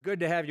Good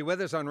to have you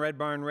with us on Red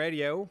Barn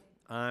Radio.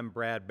 I'm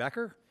Brad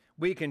Becker.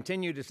 We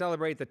continue to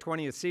celebrate the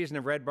 20th season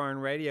of Red Barn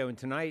Radio, and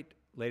tonight,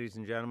 ladies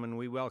and gentlemen,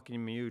 we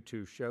welcome you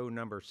to show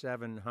number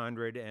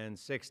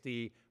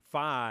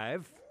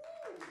 765.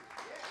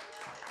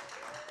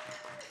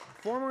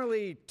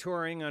 Formerly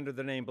touring under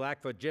the name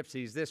Blackfoot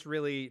Gypsies, this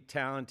really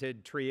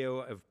talented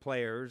trio of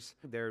players,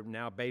 they're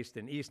now based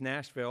in East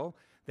Nashville.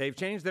 They've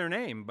changed their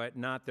name, but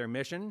not their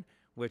mission,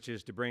 which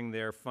is to bring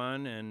their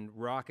fun and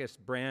raucous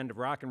brand of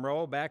rock and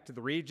roll back to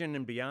the region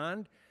and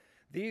beyond.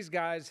 These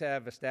guys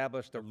have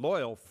established a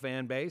loyal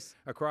fan base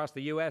across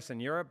the U.S.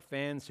 and Europe,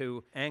 fans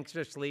who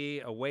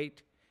anxiously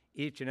await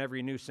each and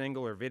every new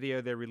single or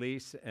video they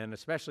release, and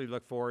especially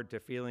look forward to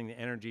feeling the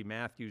energy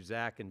Matthew,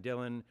 Zach, and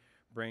Dylan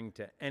bring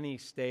to any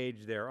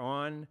stage they're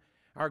on.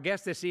 Our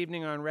guest this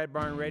evening on Red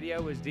Barn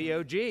Radio is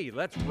D.O.G.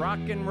 Let's rock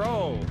and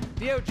roll.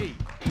 D.O.G.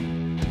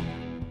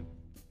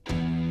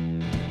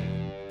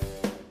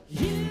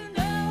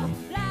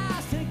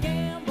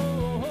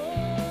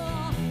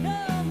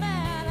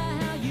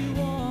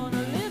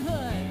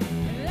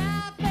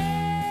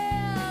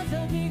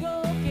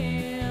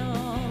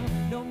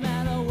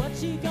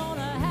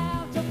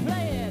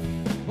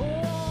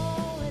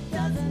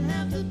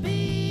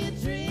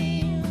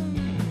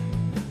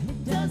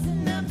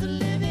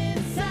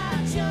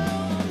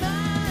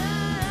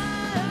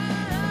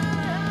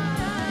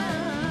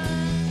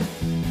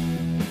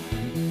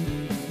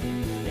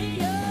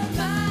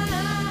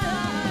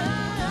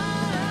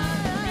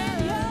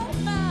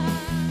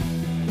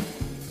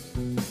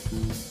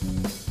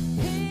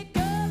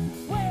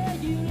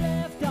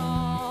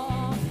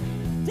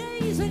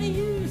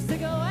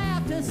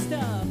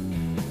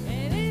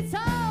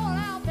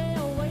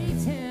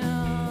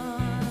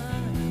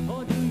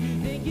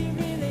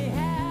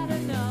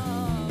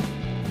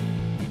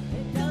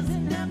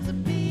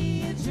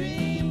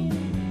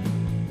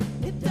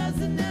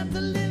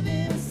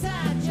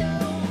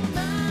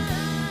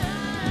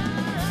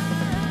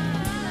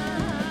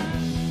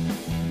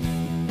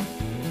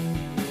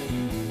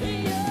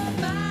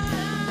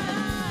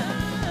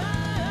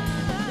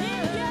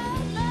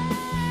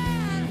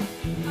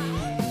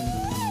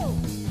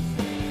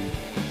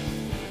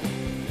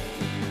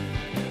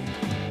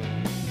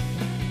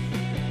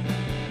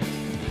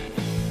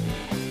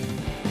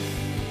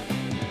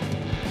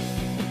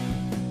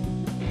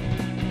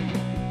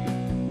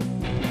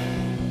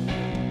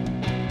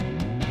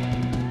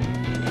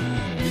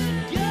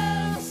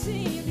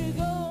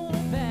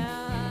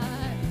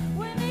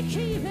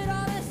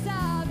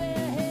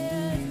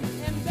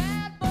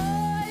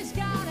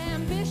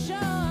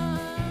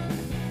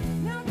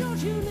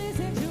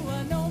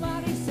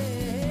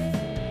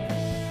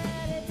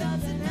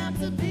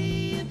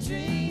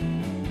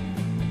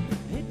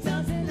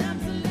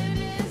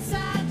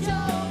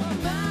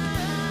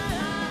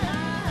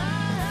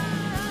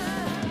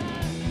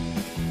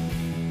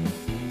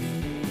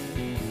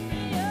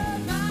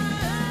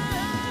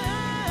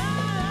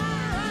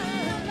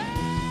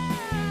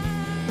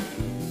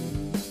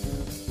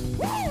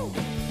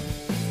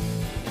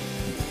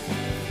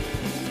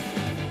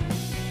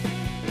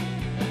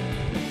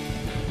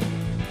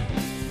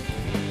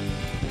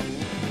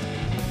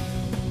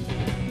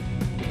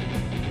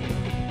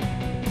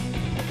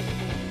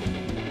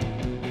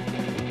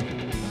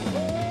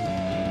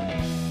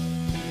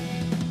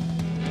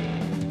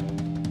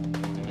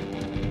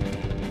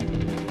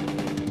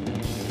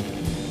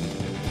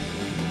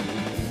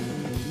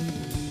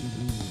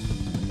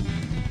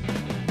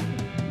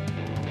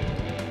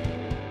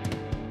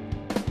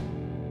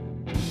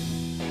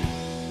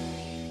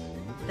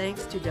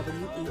 Thanks to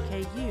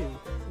WEKU,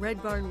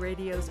 Red Barn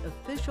Radio's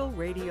official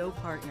radio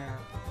partner,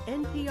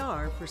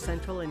 NPR for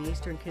Central and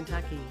Eastern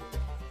Kentucky.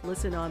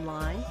 Listen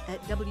online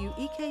at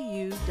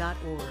weku.org.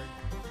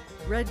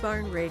 Red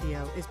Barn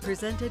Radio is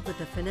presented with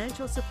the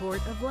financial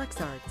support of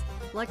LexArts,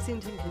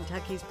 Lexington,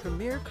 Kentucky's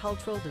premier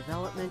cultural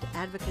development,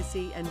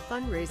 advocacy, and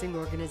fundraising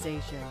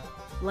organization.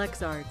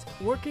 LexArts,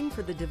 working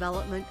for the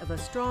development of a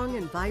strong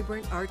and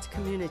vibrant arts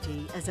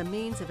community as a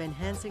means of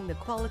enhancing the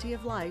quality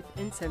of life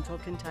in Central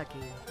Kentucky.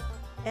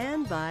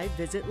 And by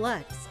Visit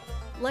Lex,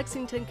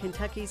 Lexington,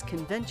 Kentucky's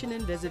Convention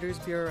and Visitors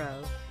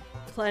Bureau.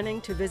 Planning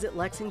to visit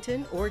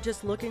Lexington or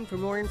just looking for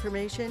more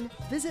information?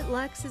 Visit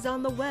Lex is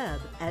on the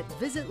web at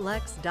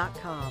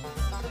visitlex.com.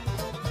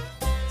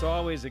 It's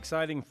always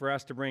exciting for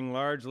us to bring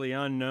largely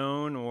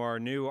unknown or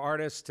new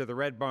artists to the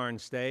Red Barn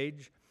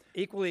stage.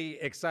 Equally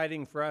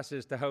exciting for us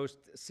is to host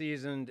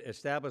seasoned,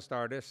 established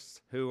artists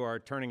who are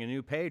turning a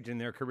new page in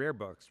their career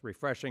books,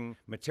 refreshing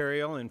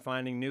material and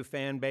finding new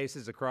fan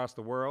bases across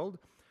the world.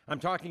 I'm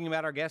talking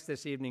about our guest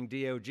this evening,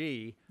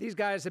 D.O.G. These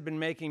guys have been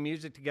making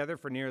music together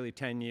for nearly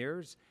 10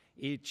 years.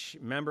 Each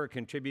member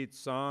contributes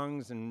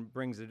songs and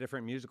brings a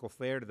different musical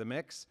flair to the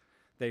mix.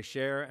 They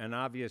share an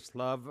obvious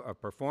love of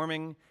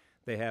performing.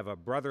 They have a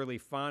brotherly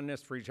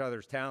fondness for each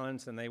other's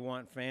talents, and they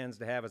want fans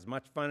to have as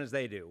much fun as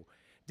they do.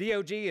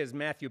 D.O.G. is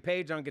Matthew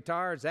Page on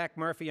guitar, Zach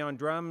Murphy on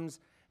drums,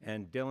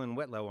 and Dylan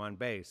Whitlow on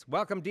bass.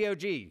 Welcome,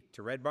 D.O.G.,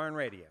 to Red Barn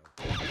Radio.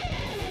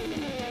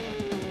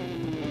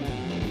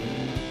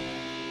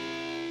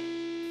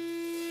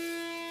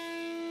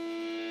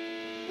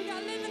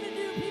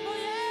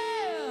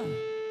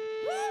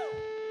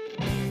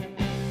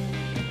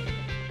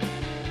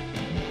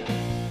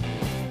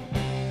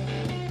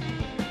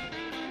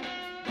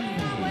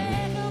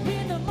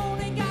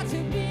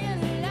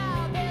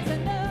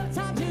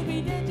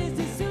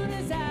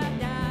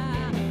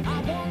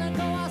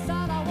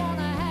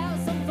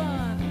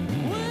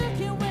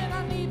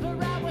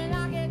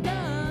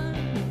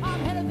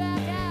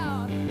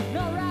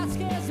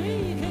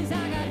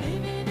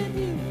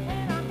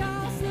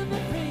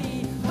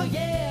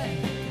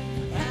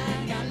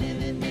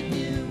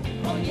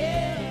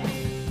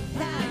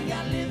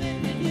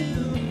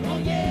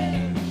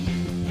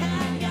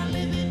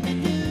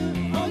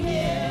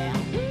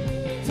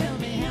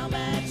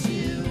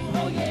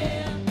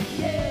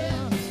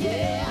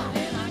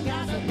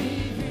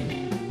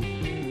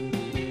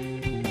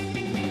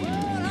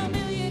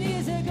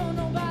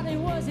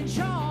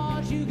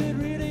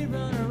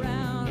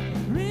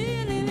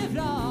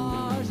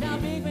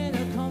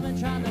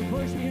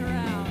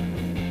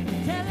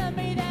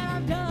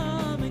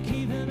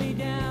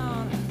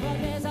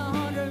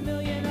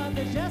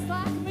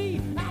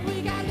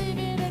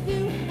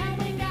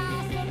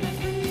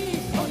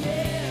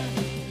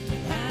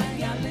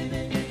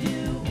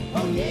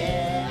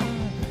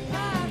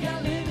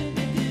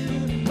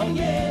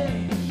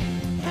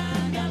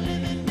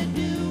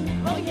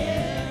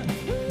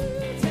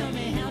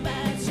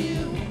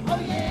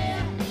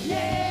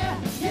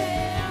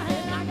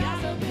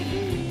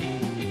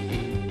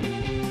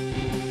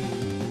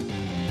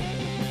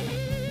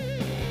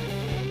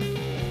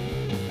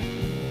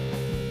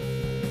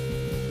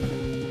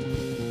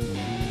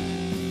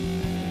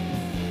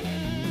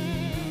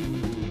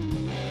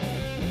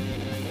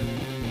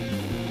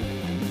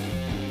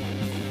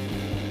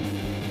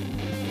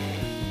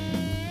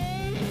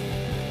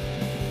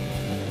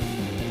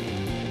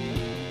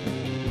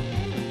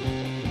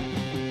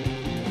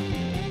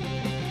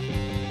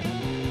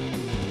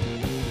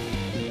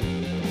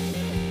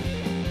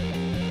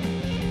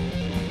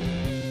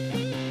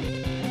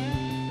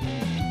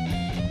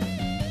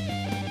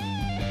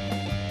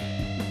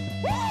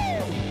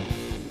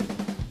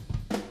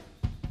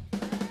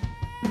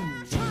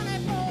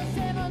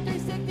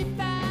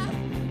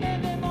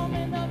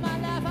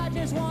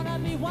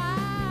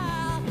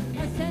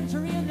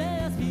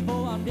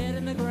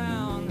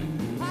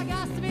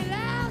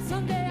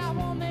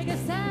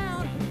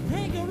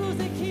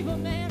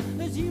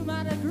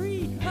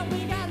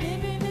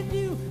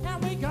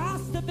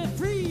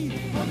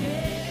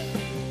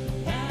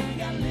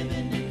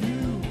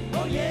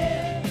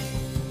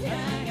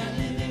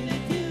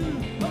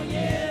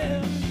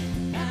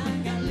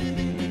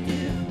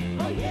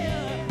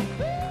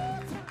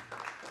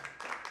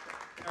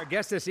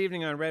 guest this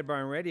evening on Red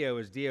Barn Radio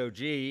is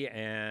DOG,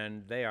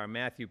 and they are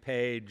Matthew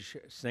Page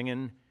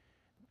singing.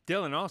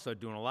 Dylan also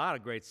doing a lot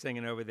of great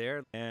singing over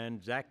there,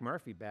 and Zach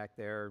Murphy back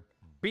there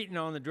beating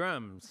on the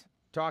drums.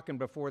 Talking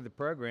before the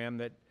program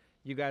that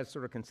you guys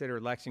sort of consider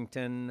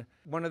Lexington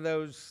one of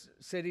those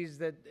cities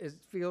that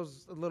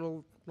feels a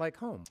little like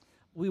home.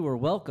 We were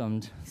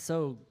welcomed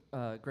so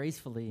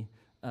gracefully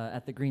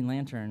at the Green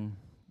Lantern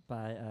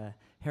by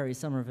Harry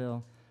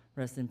Somerville,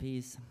 rest in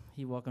peace.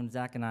 He welcomed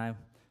Zach and I.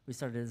 We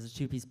started as a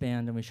two-piece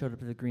band, and we showed up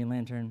to the Green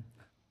Lantern.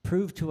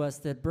 Proved to us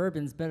that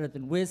bourbon's better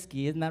than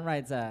whiskey. Isn't that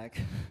right, Zach?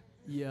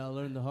 Yeah, I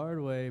learned the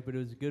hard way, but it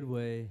was a good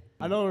way.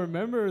 I don't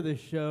remember the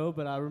show,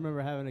 but I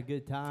remember having a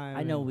good time.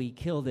 I know we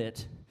killed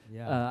it.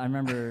 Yeah. I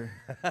remember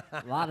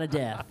a lot of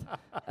death.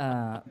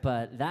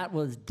 But that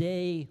was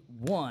day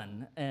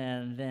one,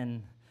 and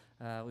then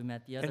we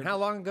met the other. And how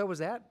long ago was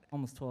that?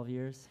 Almost 12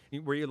 years.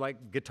 Were you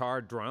like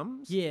guitar,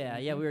 drums? Yeah,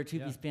 we were a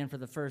two-piece band for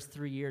the first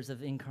 3 years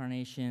of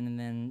Incarnation, and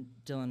then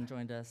Dylan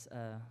joined us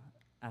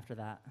after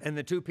that. And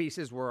the two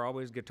pieces were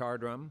always guitar,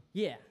 drum?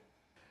 Yeah.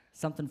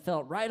 Something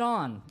felt right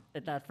on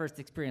at that first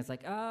experience.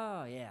 Like,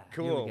 oh, yeah.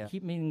 Cool. Here we go.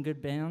 Keep meeting good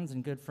bands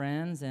and good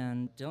friends,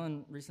 and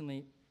Dylan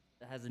recently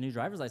has a new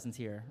driver's license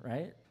here,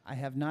 right? I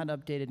have not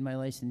updated my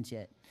license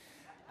yet.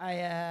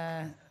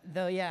 I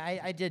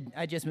did.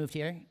 I just moved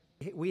here.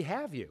 We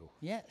have you.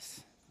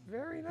 Yes.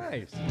 Very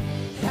nice.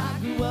 I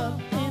grew up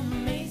in the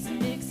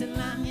Mason-Dixon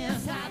line,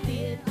 yes I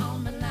did,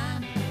 on the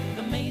line,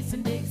 the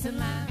Mason-Dixon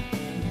line.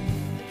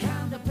 The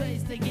kind of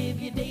place they give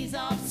you days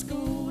off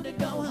school to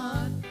go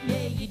hunt,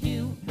 yeah you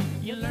do.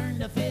 You learn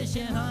to fish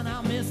and hunt,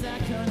 I'll miss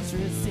that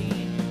country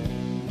scene.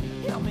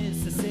 I'll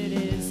miss the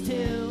cities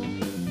too.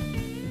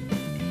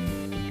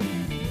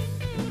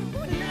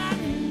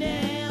 Riding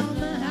down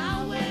the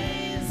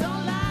highway's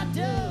all I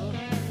do.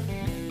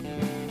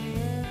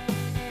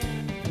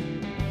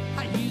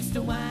 I used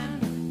to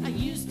whine, I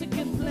used to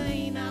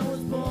complain I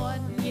was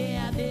bored.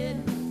 Yeah, I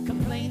did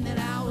complain that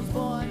I was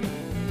bored.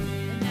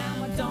 And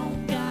now I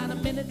don't got a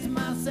minute to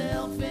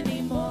myself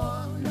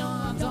anymore. No,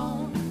 I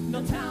don't,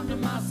 no time to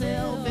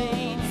myself.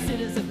 8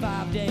 cities in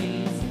 5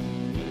 days,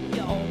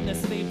 you're only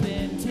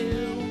sleeping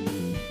 2.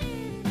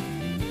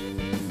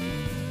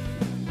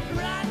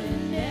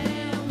 Riding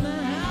down the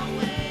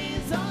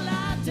highway's all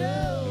I do.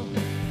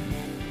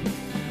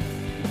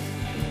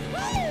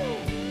 Woo!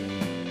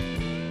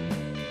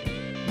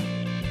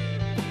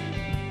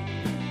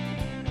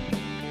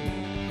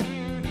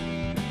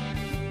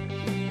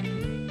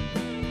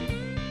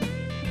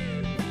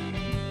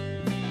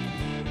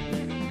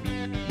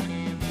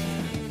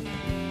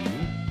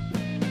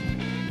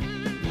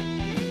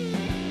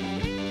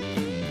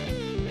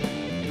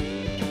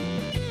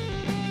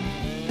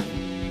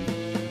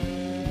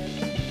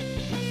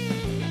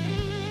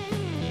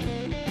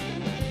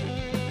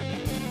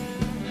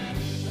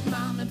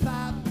 Mom and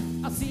Pop,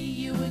 I'll see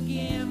you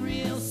again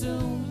real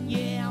soon.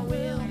 Yeah, I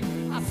will.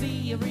 I'll see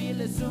you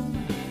really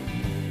soon.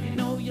 You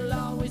know you'll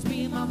always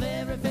be my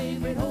very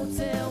favorite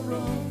hotel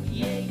room.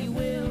 Yeah, you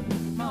will.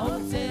 My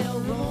hotel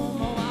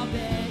room. Oh, I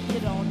bet you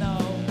don't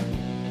know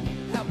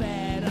how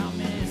bad I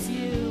miss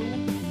you.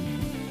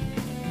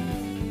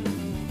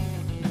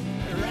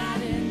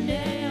 Riding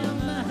down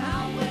the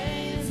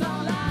highway's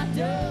all I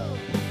do.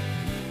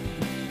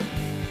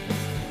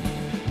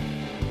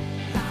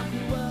 I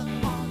grew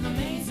up on the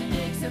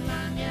Mason-Dixon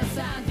line, yes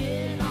I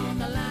did, on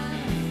the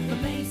line, the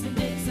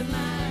Mason-Dixon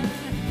line.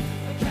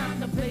 The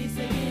kind of place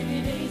they give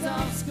you days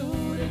off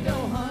school to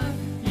go hunt.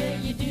 Yeah,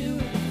 you do,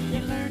 you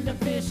learn to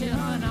fish and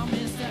hunt. I'll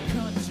miss that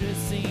country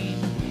scene,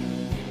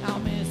 I'll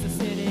miss the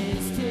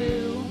cities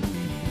too.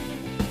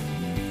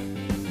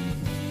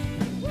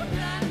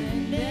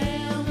 Riding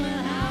down the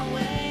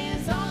highway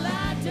is all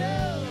I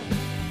do.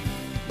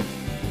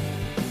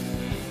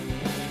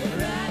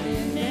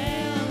 Riding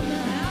down the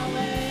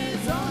highway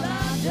is all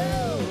I do.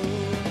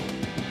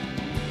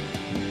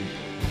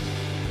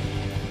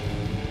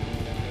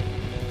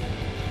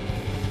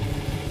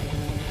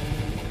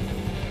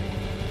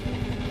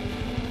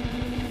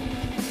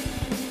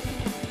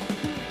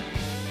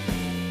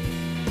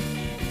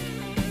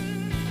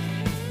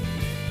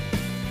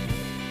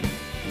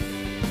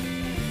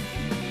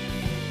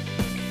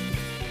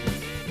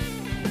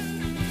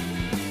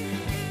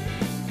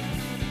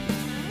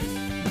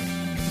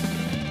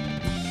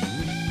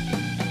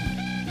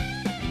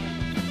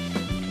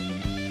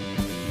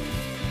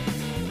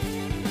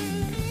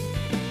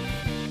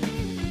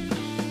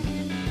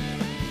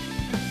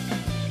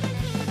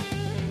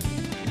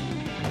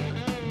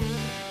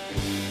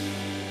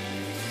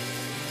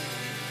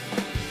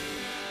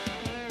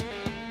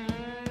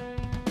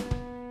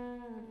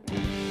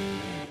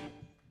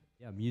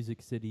 Yeah,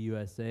 Music City,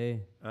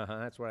 USA.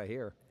 That's what I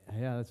hear.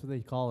 Yeah, that's what they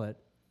call it.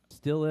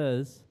 Still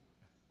is.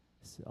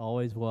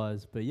 Always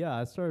was. But yeah,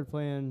 I started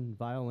playing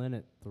violin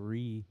at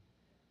 3.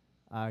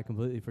 I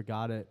completely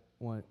forgot it.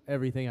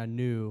 Everything I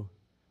knew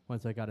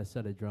once I got a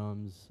set of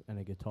drums and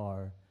a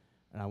guitar.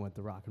 and I went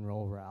the rock and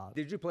roll route.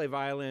 Did you play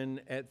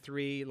violin at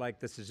 3, like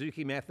the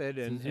Suzuki method?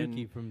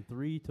 Suzuki from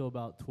 3 till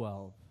about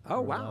 12. Oh,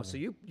 or wow. 11. So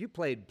you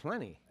played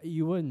plenty.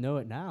 You wouldn't know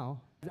it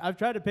now. I've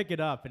tried to pick it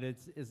up, and it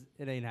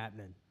ain't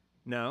happening.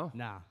 No?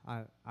 Nah,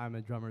 I'm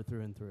a drummer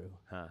through and through.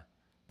 Huh.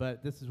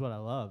 But this is what I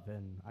love,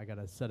 and I got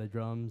a set of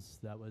drums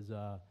that was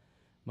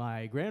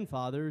my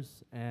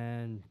grandfather's,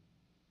 and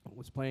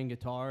was playing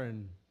guitar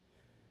and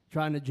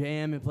trying to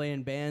jam and play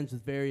in bands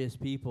with various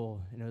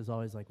people, and it was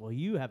always like, well,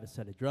 you have a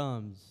set of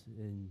drums,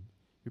 and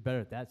you're better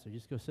at that, so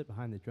just go sit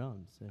behind the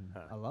drums, and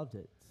I loved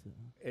it. So.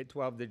 At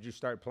 12, did you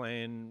start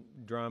playing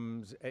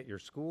drums at your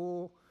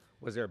school?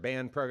 Was there a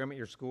band program at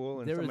your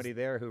school and There was- somebody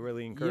there who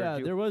really encouraged Yeah,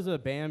 you? there was a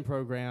band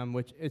program,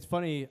 which it's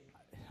funny.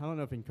 I don't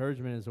know if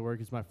encouragement is the word,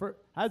 because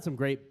I had some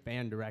great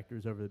band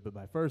directors over there, but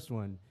my first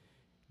one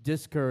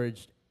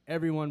discouraged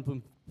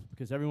everyone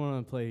because everyone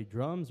wanted to play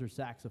drums or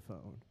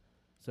saxophone.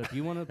 So if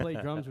you want to play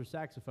drums or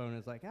saxophone,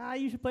 it's like,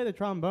 you should play the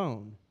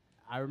trombone.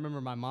 I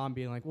remember my mom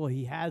being like, well,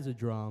 he has a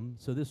drum,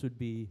 so this would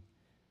be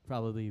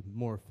probably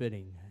more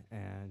fitting.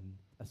 And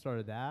I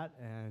started that,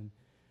 and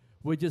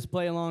would just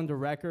play along to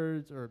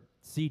records or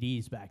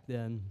CDs back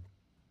then,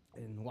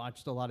 and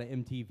watched a lot of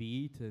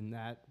MTV, and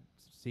that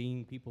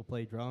seeing people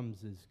play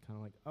drums is kind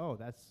of like, oh,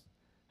 that's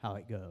how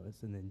it goes.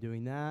 And then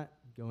doing that,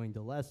 going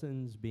to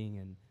lessons, being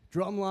in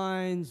drum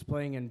lines,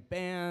 playing in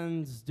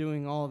bands,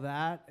 doing all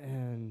that,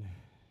 and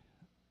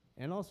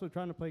also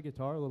trying to play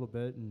guitar a little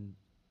bit and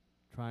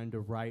trying to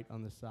write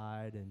on the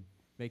side and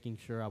making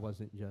sure I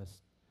wasn't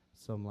just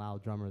some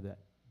loud drummer that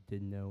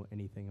didn't know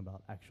anything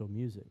about actual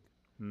music.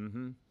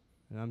 Mm-hmm.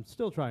 And I'm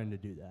still trying to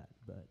do that,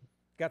 but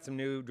Got some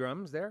new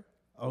drums there?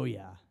 oh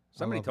yeah.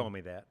 Somebody told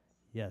me that.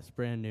 Yes,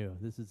 brand new.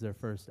 This is their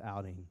first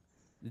outing.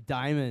 The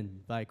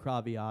Diamond by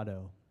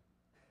Craviotto.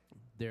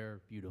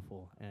 They're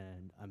beautiful,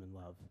 and I'm in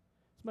love.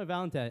 It's my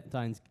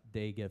Valentine's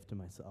Day gift to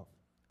myself.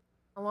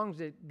 How long is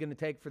it going to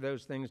take for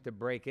those things to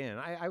break in?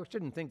 I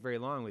shouldn't think very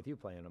long with you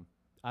playing them.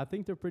 I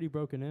think they're pretty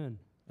broken in.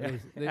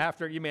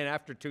 After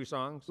 2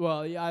 songs?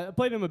 Well, yeah, I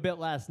played them a bit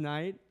last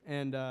night,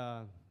 and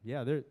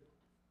yeah,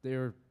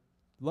 they're.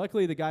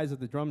 Luckily, the guys at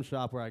the drum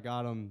shop where I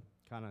got them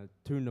kind of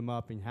tuned them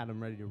up and had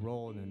them ready to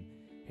roll, and then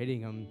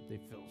hitting them, they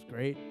feels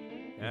great.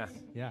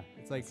 Yeah.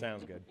 It's like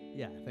Sounds good.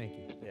 yeah. Thank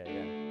you.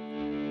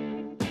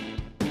 Yeah.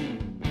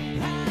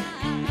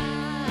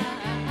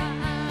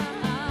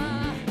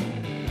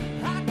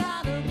 I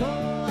gotta go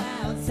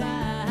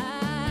outside.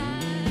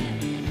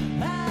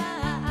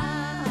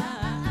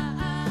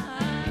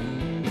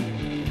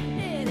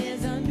 It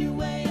is a new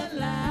way of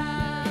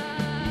life.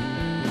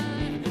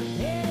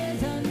 It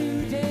is a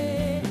new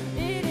day.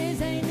 It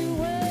is a new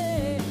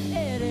way.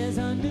 It is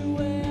a new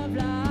way of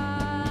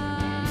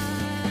life.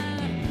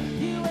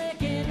 You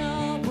waking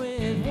up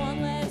with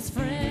one less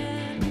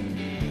friend.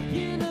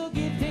 You know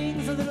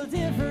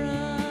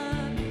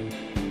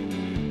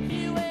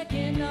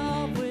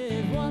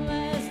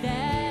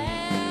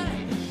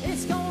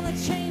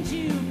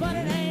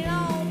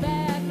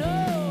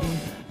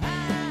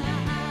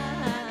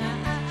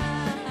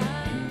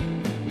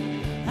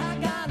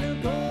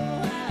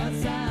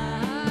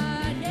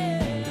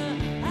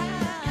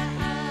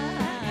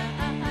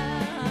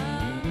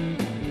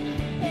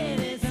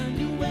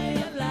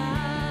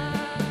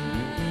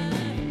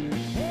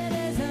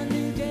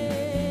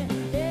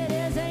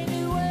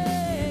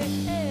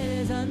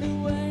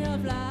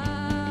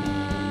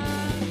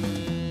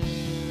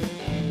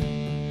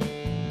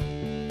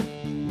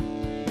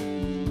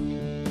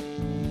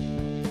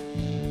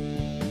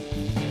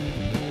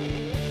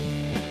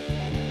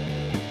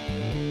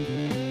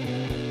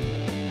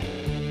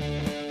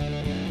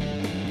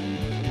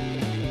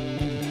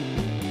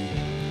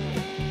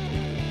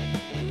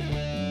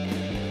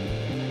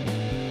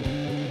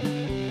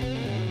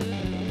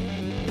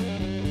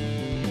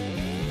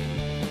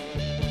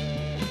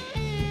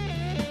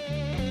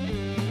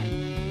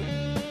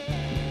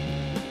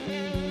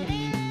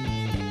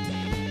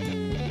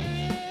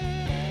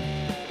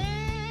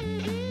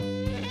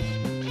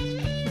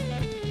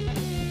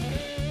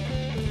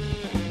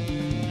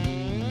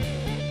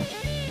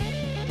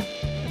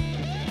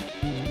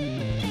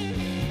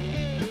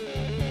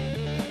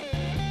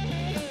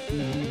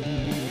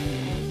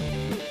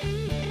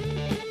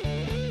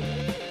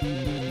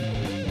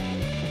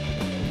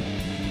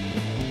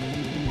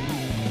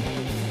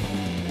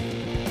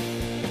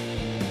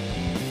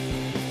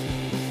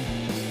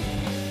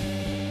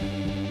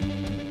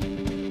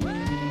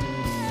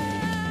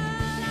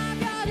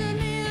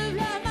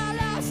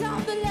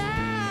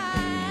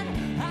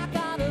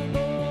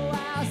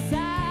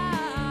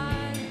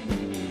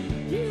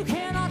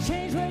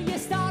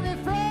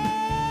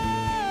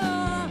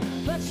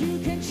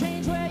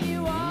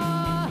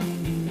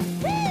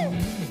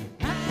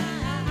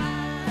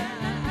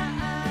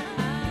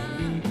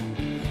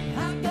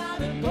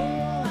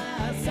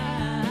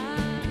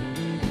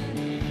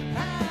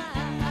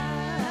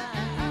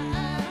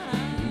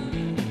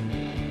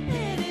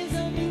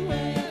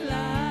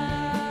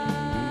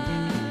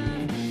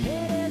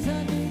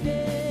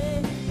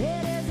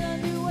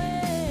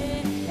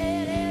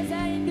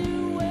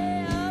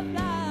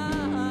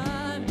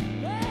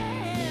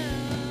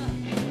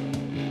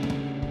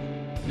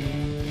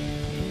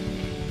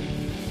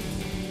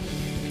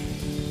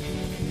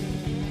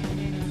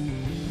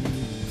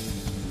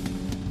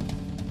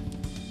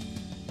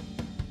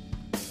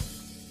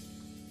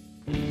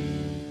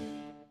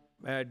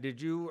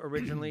Did you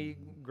originally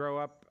grow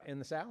up in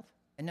the South?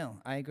 No,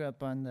 I grew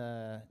up on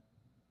the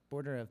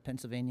border of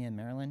Pennsylvania and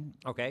Maryland,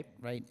 Okay.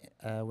 right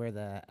where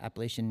the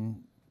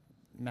Appalachian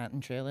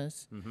Mountain Trail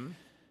is. Mm-hmm.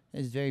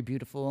 It's very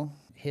beautiful,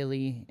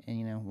 hilly,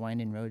 and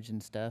winding roads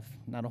and stuff.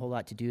 Not a whole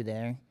lot to do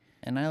there.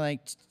 And I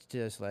liked to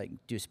just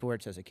do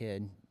sports as a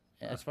kid.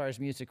 As far as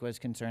music was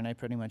concerned, I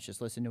pretty much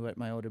just listened to what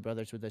my older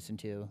brothers would listen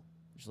to,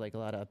 which is like a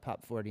lot of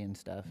Pop 40 and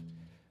stuff.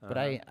 But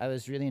I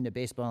was really into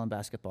baseball and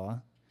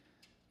basketball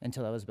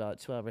until I was about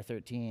 12 or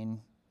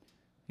 13.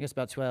 I guess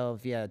about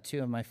 12, yeah,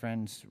 two of my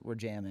friends were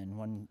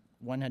jamming.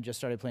 One had just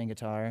started playing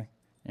guitar,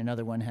 and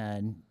another one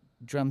had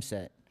drum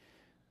set.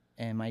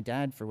 And my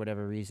dad, for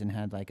whatever reason,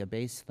 had like a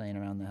bass laying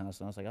around the house,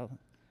 and I was like,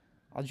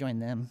 I'll join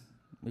them.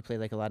 We played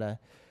like a lot of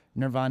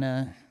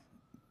Nirvana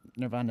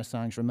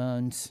songs,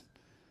 Ramones,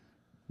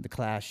 The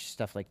Clash,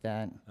 stuff like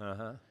that.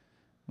 Uh-huh.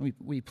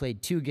 We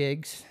played 2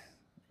 gigs,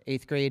 our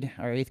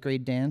 8th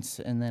grade dance,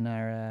 and then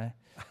our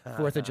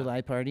 4th of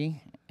July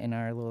party in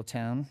our little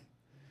town.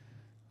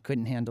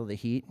 Couldn't handle the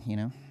heat,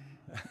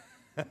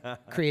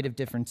 creative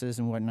differences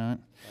and whatnot.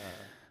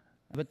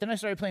 But then I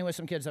started playing with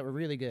some kids that were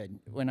really good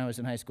when I was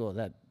in high school.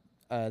 That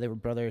they were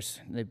brothers.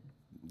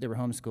 They were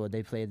homeschooled.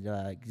 They played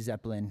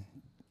Zeppelin.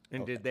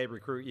 And did they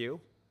recruit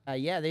you?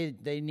 Yeah,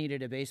 they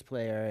needed a bass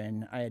player,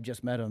 and I had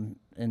just met them,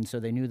 and so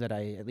they knew that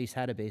I at least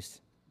had a bass.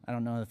 I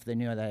don't know if they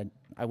knew that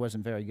I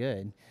wasn't very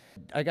good.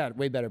 I got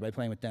way better by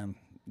playing with them.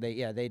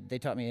 They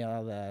taught me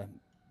all the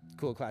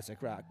cool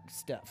classic rock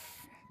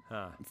stuff,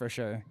 for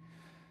sure.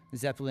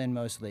 Zeppelin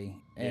mostly,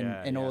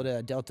 and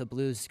old Delta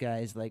blues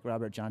guys like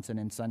Robert Johnson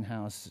and Son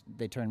House.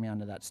 They turned me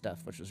onto that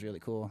stuff, which was really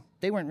cool.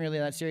 They weren't really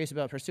that serious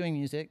about pursuing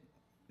music,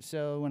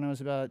 so when I was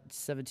about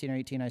 17 or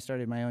 18, I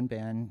started my own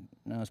band,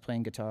 and I was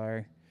playing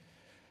guitar.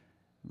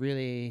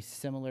 Really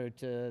similar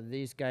to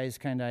these guys,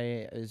 kind of.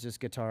 It was just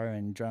guitar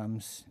and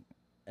drums.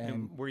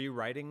 And were you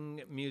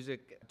writing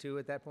music too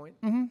at that point?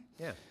 Mm-hmm.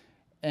 Yeah.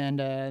 And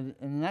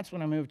that's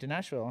when I moved to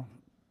Nashville,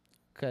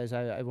 because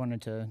I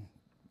wanted to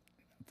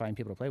find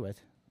people to play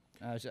with.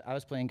 I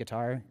was playing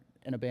guitar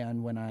in a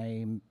band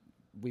when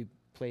we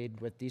played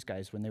with these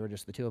guys when they were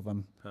just the two of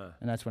them,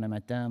 and that's when I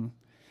met them.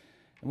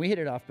 And we hit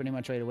it off pretty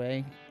much right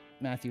away,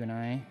 Matthew and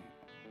I,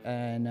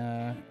 and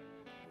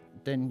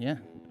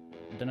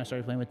then I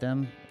started playing with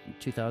them in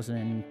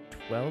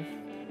 2012.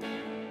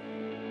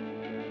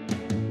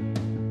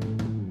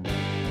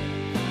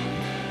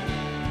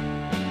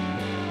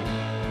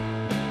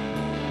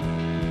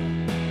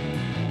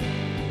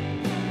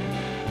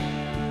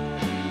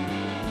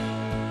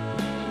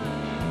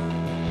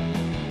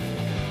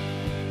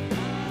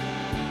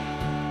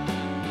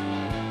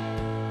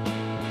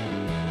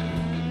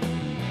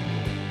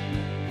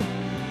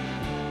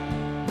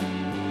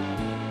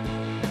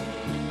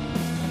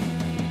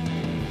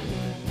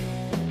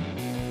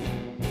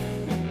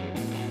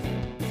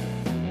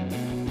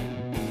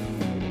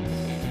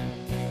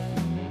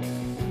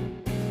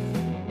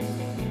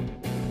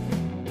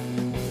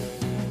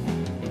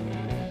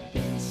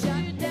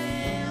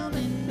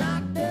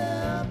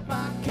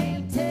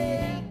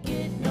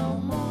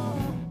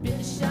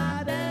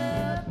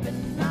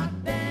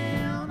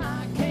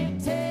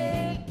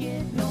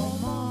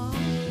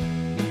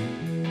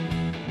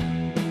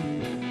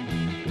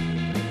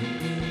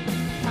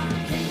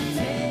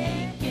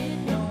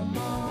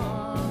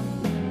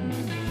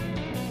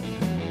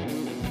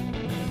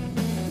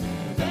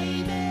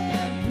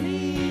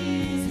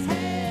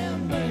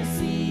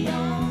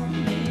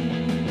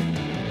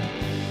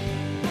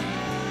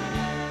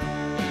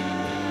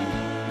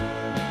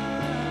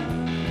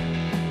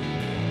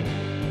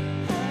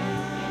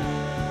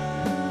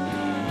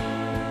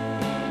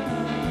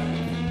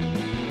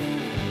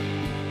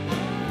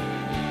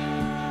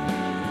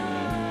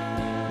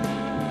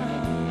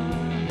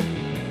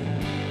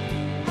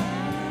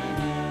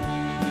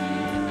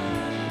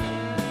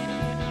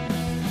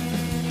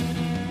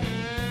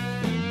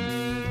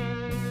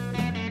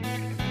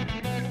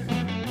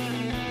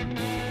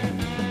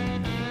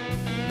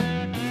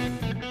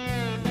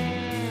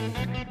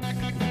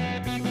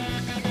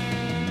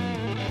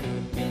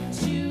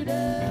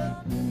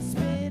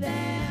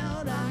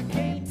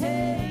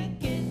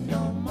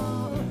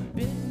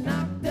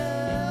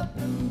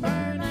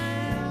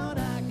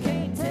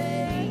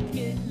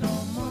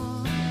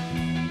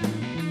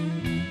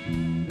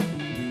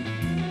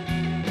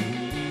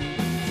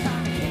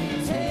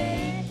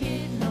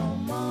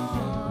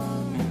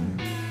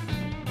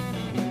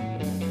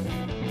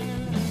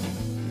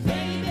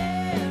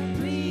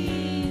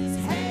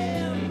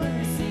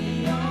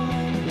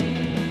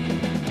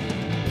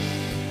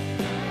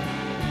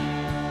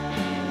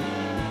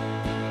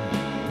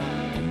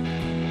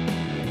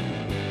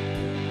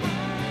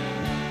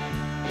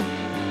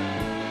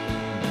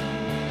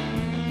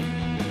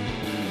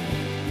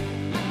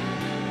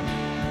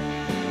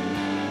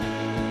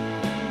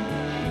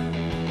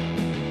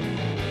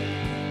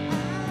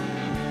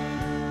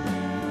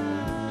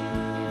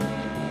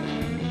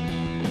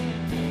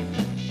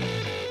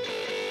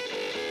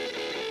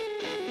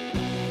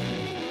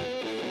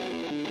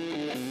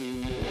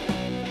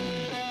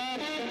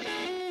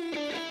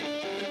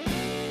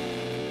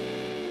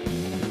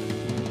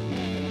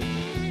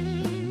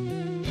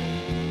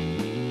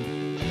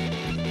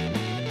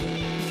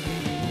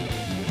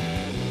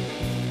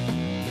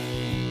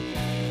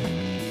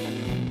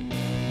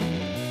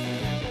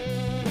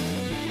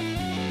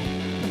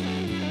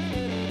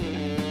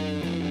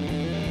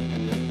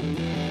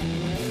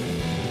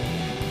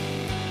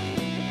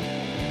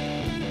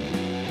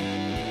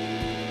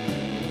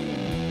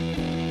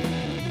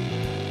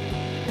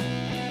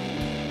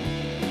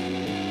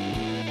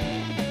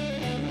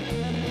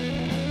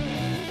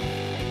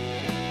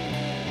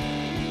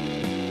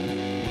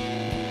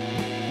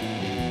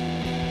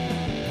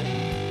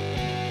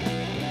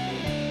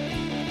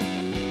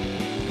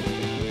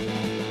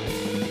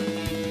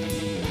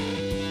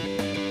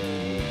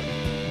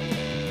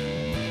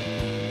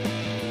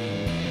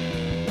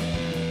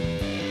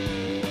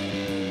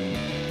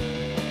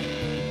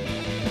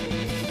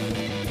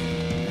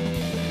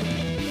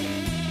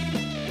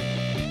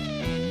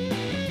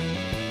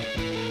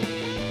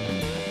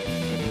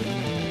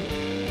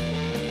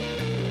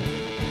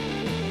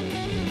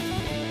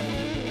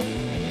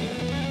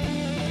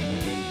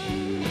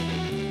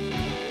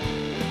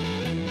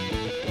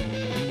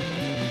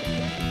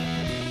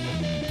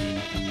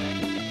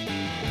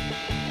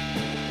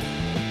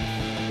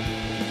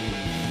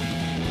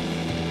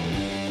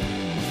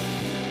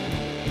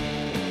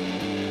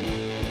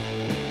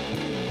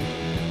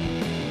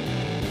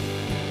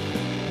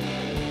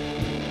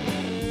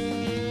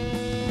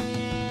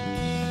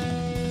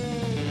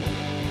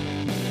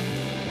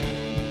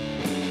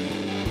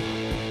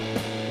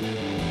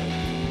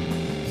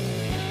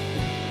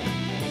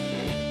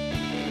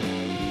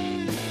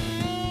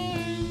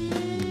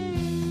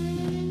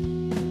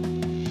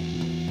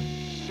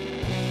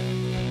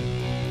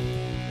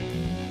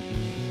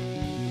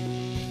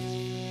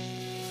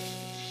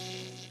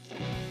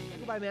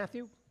 by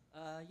Matthew,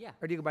 Yeah.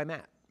 or do you go by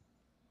Matt?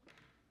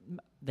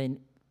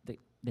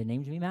 They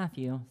named me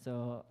Matthew,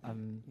 so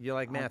You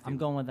like Matthew? I'm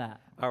going with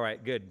that. All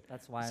right, good.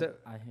 That's why So-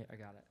 I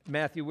got it.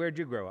 Matthew, where'd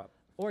you grow up?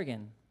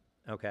 Oregon.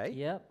 Okay.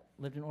 Yep.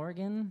 Lived in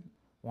Oregon,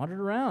 wandered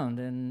around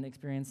and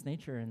experienced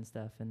nature and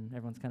stuff. And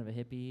everyone's kind of a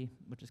hippie,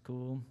 which is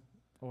cool,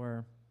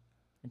 or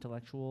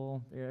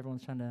intellectual.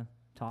 Everyone's trying to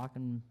talk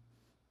and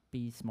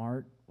be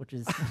smart, which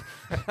is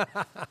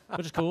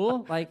which is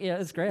cool. Like, yeah,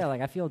 it's great.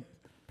 Like, I feel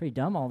pretty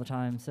dumb all the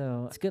time,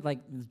 so it's good. Like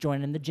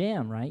joining the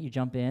jam, right? You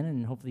jump in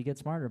and hopefully you get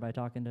smarter by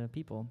talking to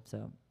people.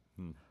 So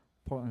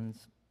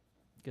Portland's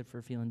good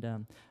for feeling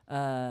dumb.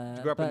 Did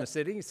you grow up in the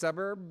city,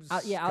 suburbs?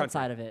 Yeah, country?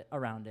 outside of it,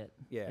 around it.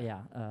 Yeah.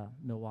 Yeah,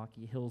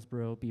 Milwaukee,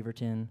 Hillsboro,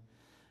 Beaverton,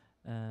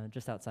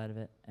 just outside of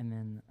it. And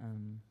then,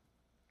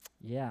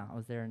 yeah, I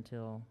was there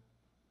until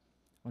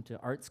went to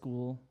art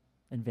school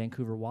in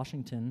Vancouver,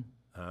 Washington.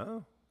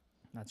 Oh.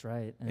 That's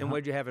right. And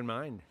what did you have in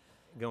mind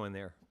going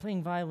there?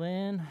 Playing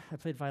violin. I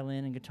played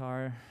violin and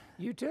guitar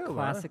You too, huh?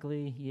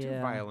 classically. Yeah.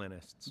 Two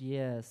violinists.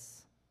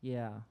 Yes.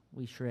 Yeah,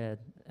 we shred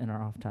in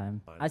our off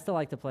time. Fun. I still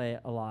like to play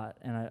a lot,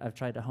 and I've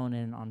tried to hone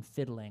in on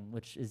fiddling,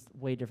 which is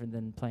way different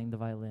than playing the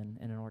violin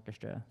in an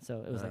orchestra.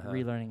 So it was like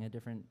relearning a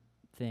different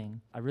thing.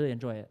 I really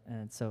enjoy it,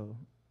 and so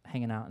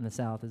hanging out in the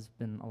South has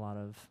been a lot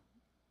of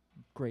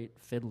great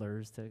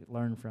fiddlers to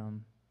learn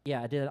from.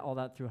 Yeah, I did all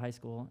that through high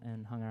school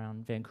and hung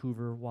around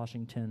Vancouver,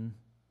 Washington.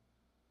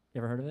 You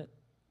ever heard of it?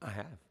 I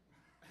have.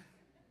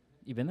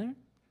 You been there?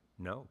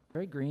 No.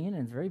 Very green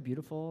and it's very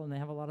beautiful, and they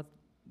have a lot of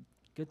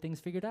good things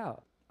figured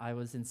out. I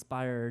was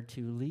inspired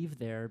to leave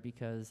there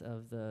because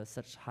of the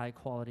such high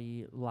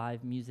quality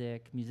live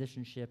music,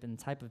 musicianship, and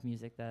type of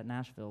music that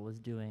Nashville was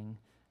doing,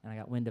 and I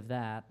got wind of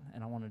that,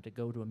 and I wanted to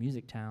go to a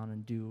music town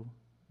and do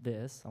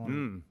this. I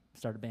wanted to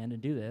start a band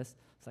and do this.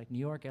 It's like New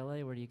York, LA,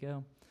 where do you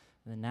go?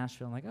 And then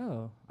Nashville, I'm like,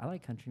 oh, I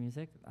like country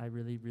music. I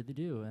really, really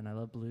do, and I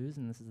love blues,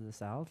 and this is the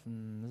South,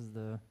 and this is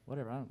the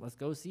whatever. Let's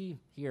go see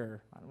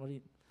here.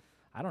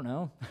 I don't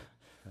know.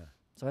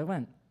 So I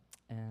went,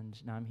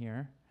 and now I'm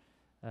here.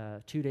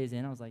 2 days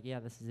in, I was like, yeah,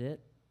 this is it.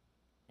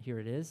 Here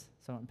it is.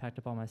 So I went and packed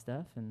up all my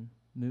stuff and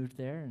moved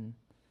there and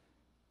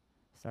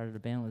started a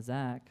band with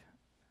Zach.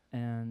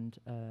 And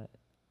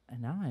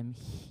now I'm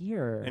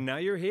here. And now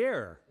you're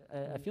here.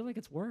 I feel like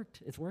it's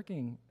worked. It's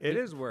working. It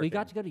is We working.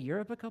 got to go to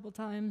Europe a couple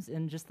times,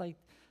 and just like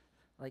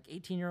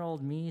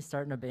 18-year-old me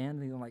starting a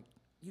band, and like,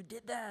 you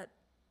did that.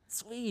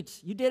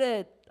 Sweet, you did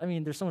it. I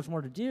mean, there's so much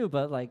more to do,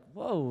 but like,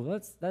 whoa,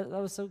 that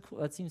was so cool.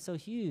 That seems so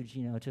huge,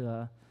 to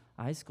a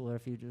high schooler.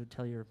 If you would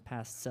tell your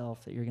past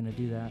self that you're gonna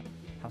do that,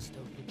 how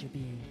stoked would you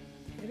be?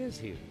 It is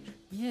huge.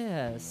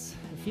 Yes,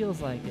 it feels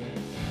like it.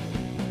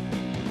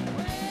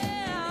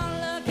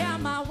 Well, look out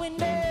my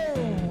window.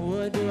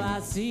 What do I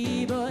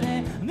see but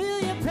a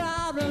million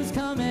problems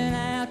coming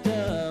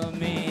after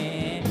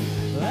me?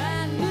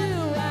 I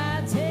knew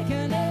I'd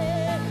taken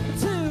it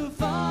too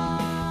far.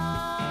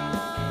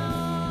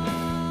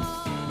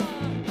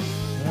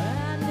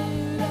 I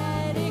knew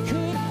that it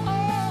could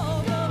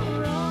all go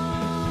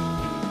wrong.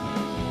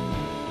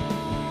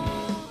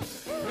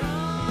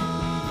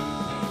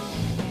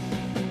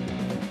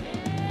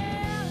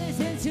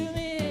 Listen to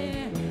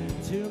me,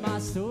 to my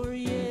story.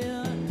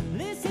 Yeah.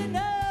 Listen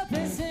up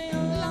and sing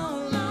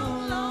along,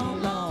 long,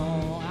 long,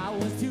 long. I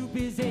was too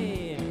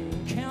busy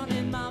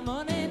counting my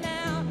money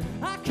now.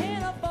 I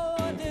can't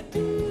afford to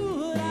do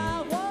what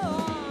I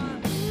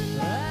want.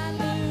 I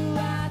knew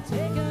I'd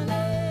taken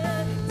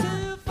it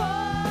too far.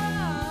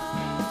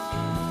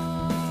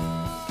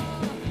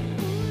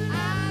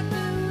 I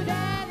knew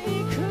that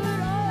it could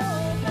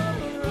all go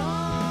wrong.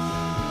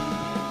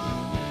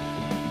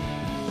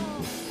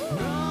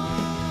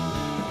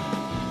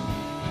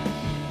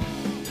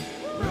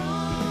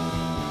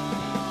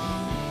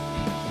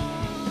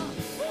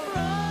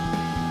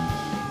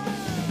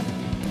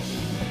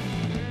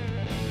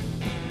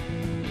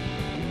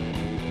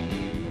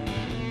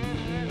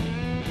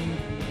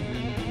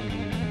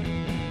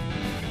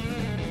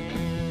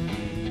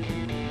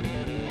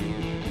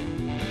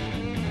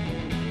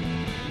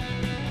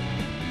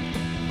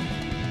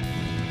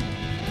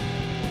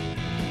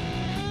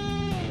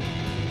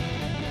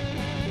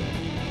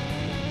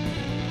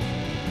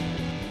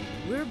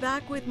 We're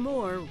back with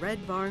more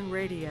Red Barn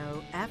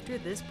Radio after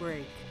this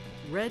break.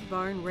 Red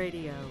Barn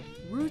Radio,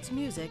 roots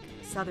music,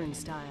 Southern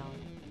style.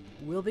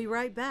 We'll be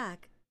right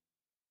back.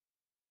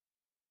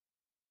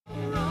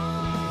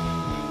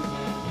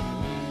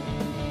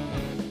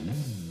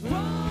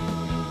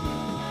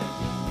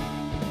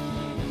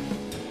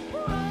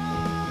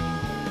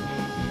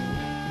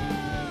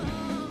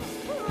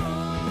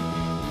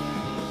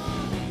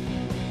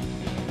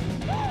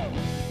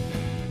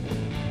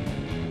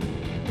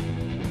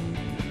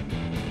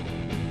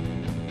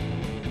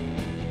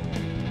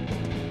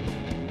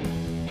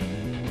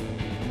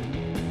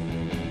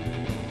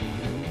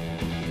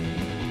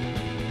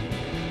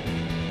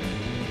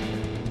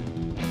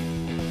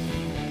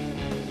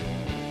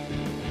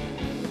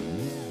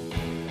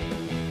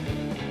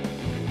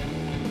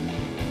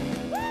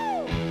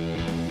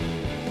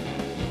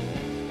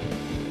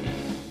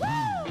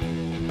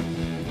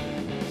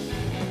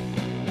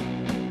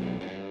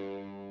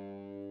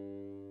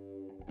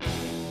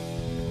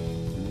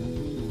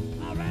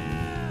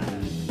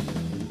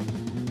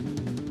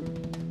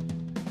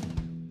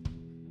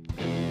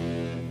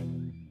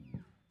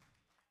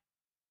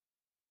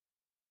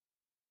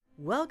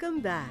 Welcome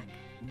back.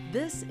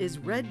 This is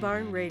Red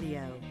Barn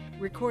Radio,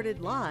 recorded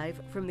live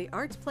from the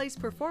Arts Place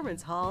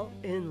Performance Hall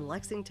in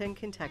Lexington,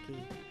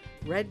 Kentucky.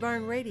 Red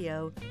Barn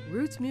Radio,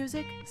 roots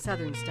music,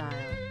 Southern style.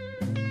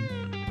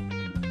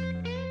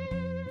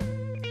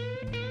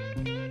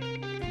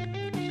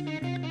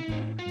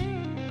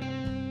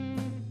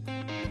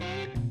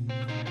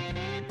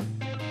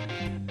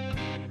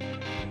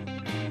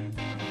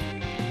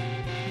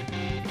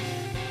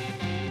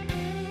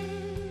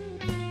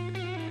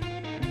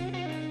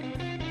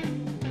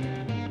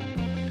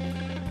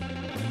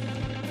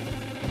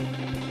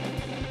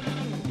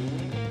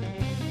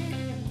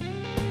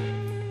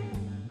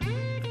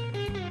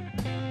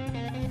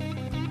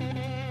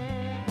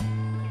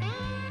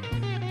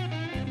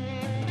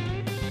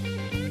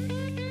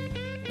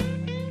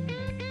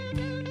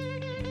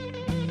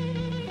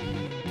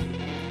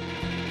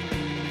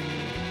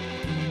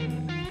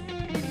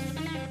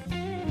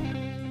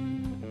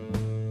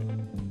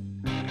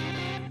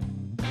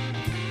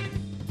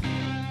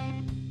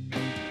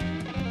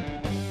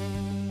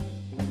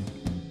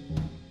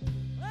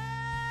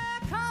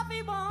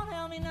 Coffee won't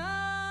help me none,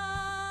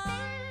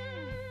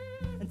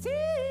 and tea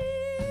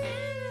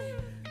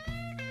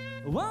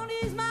won't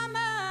ease my mind.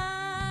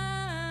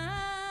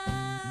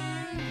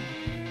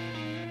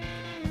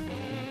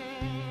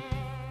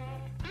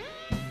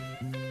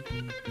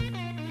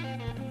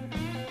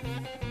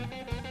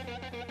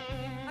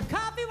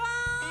 Coffee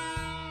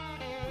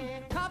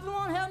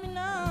won't help me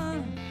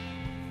none,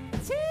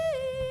 tea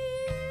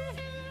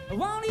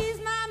won't ease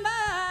my mind.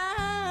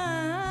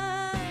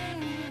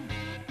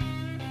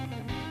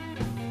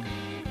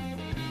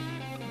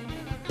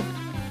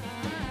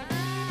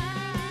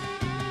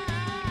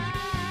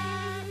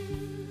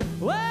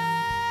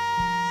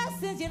 Well,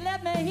 since you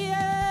left me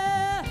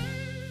here,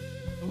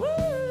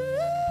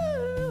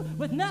 woo,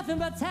 with nothing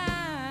but time.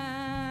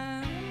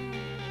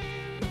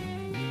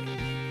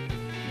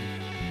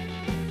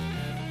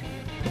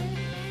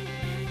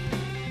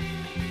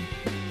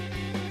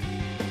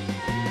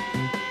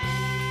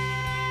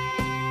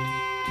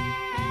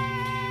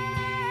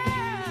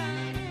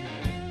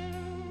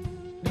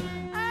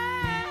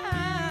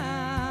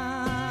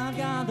 I've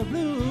got the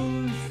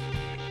blues.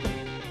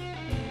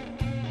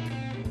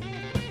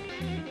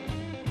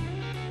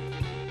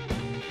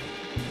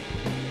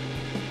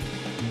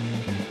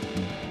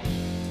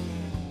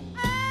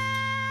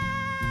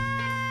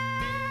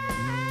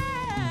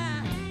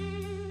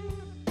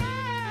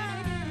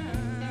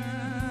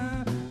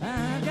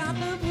 I've got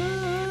the blues.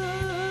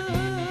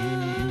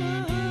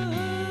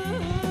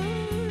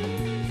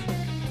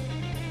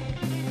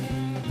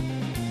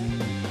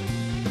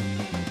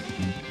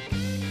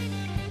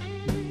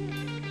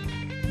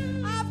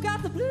 I've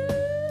got the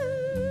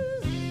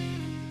blues.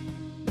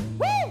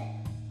 Woo!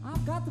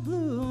 I've got the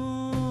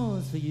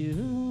blues for you.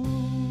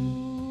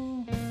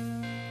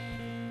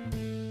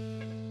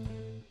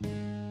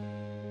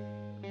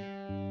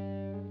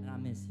 And I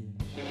miss you.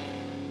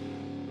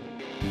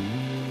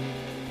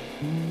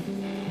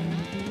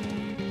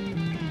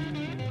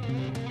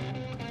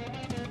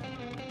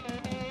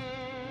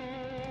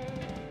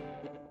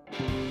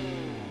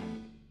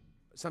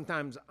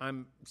 Sometimes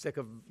I'm sick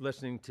of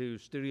listening to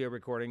studio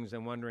recordings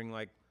and wondering,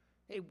 like,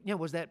 hey,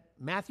 was that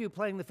Matthew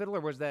playing the fiddle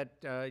or was that,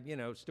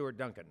 Stuart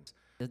Duncan?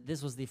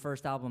 This was the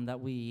first album that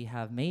we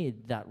have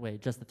made that way,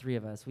 just the three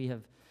of us. We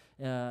have,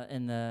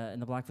 in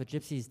the Blackfoot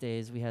Gypsies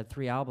days, we had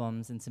 3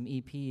 albums and some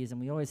EPs,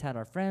 and we always had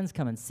our friends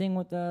come and sing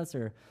with us,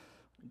 or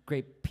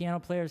great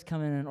piano players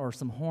come in, or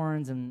some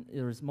horns, and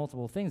there was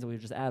multiple things that we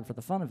would just add for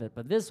the fun of it.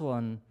 But this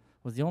one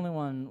was the only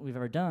one we've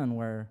ever done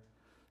where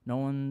no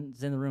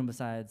one's in the room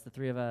besides the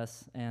 3 of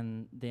us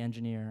and the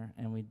engineer,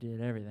 and we did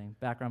everything.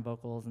 Background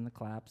vocals and the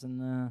claps and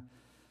the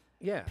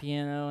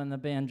piano and the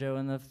banjo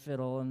and the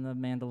fiddle and the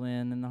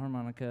mandolin and the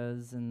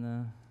harmonicas and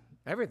the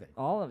Everything.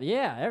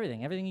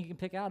 everything you can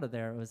pick out of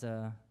there was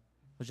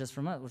just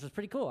from us, which was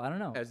pretty cool. I don't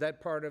know. Is that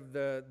part of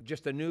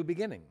just a new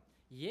beginning?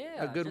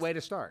 Yeah, A good way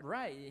to start.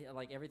 Right,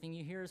 like everything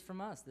you hear is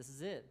from us. This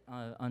is it,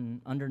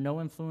 under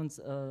no influence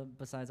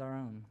besides our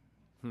own.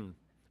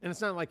 And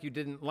it's not like you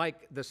didn't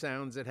like the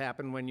sounds that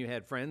happened when you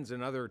had friends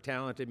and other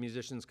talented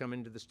musicians come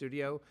into the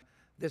studio.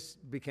 This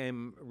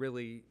became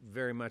really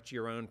very much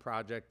your own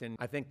project, and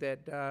I think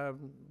that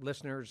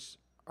listeners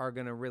are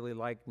going to really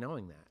like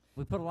knowing that.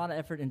 We put a lot of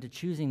effort into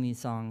choosing these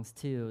songs,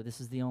 too. This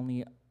is the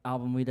only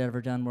album we'd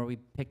ever done where we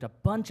picked a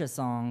bunch of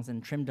songs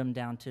and trimmed them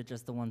down to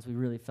just the ones we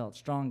really felt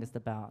strongest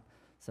about.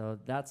 So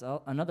that's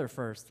another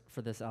first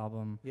for this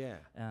album. Yeah.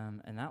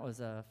 And that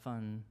was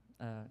fun,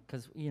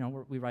 because,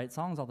 we write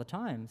songs all the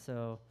time,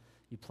 so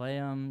you play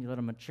them, you let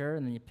them mature,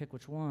 and then you pick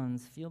which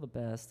ones feel the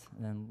best,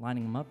 and then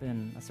lining them up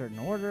in a certain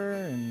order,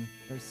 and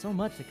there's so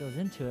much that goes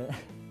into it.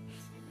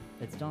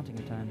 It's daunting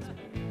at times.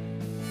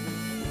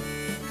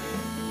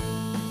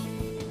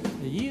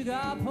 You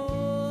got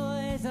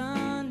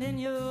poisoned and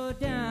you're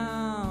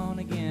down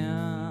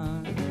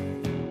again.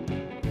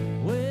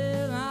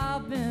 Well,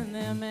 I've been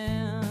there,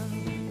 man.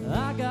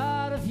 I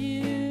got a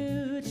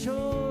few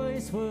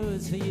choice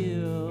words for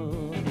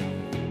you,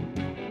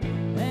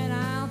 and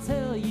I'll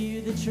tell you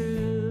the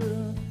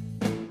truth.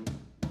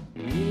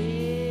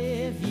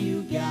 If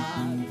you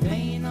got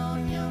pain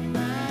on your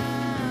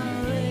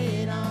mind,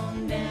 lay it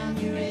on down,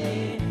 you're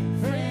a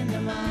friend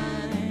of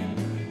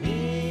mine.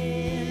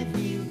 If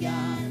you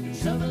got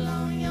trouble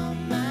on your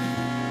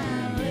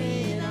mind,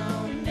 lay it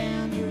on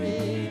down, you're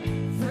a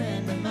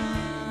friend of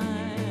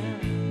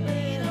mine.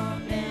 Lay it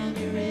on down,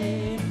 you're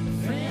a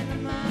friend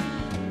of mine.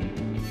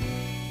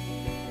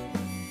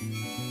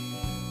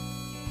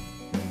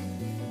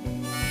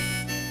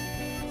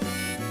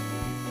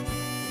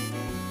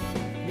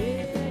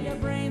 Yeah, your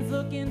brain's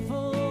looking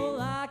full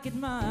like it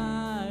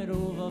might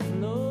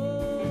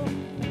overflow.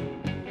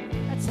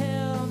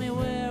 Tell me,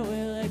 where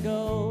will it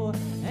go?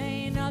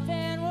 Ain't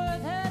nothing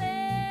worth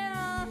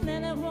hurting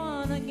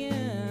anyone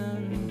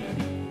again.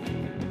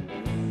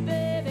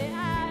 Baby,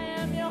 I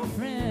am your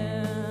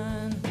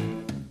friend.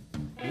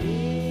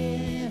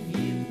 If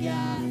you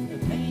got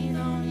pain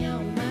on your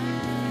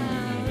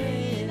mind,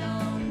 lay it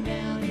on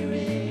down, you're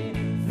a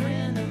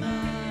friend of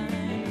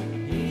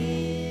mine.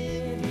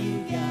 If you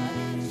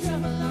got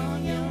trouble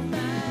on your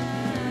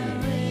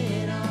mind, lay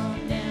it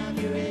on down,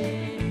 you're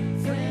a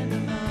friend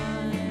of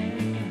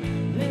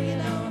mine. Lay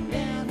it on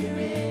down, you're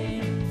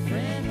a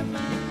friend of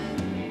mine.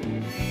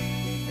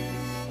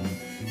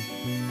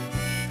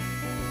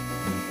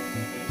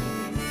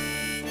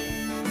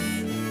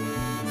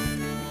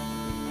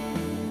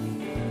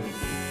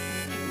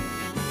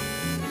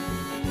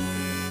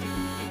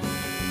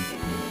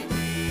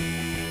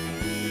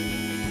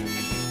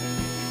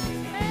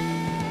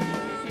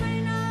 I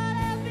may not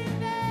have been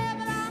there,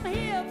 but I'm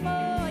here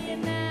for you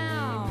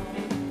now.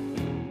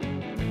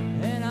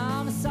 And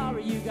I'm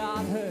sorry you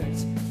got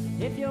hurt.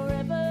 If you're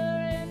ever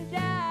in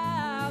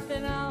doubt,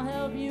 then I'll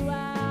help you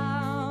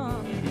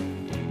out.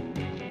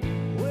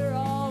 We're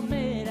all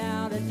made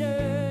out of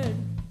dirt.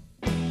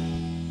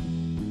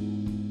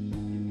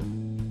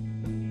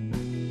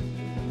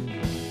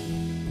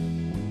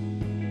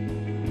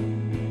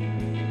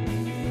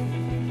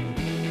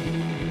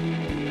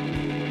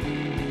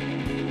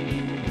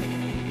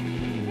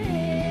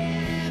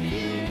 If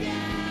you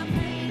got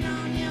pain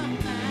on your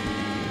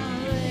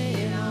mind, lay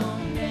it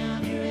on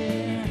down, you're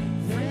a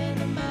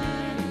friend of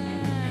mine.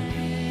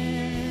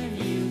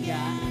 If you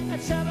got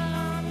trouble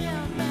on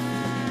your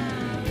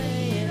mind,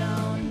 lay it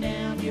on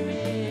down, you're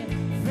a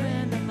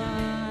friend of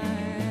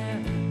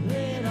mine.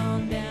 Lay it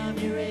on down,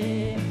 you're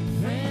a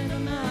friend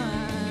of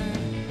mine.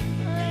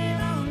 Lay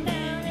it on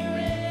down, you're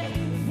a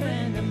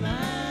friend of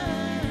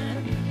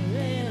mine.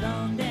 Lay it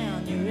on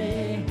down, you're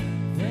a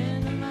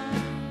friend of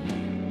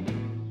mine.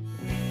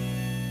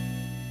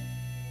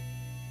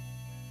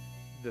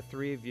 The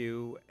three of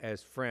you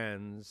as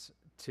friends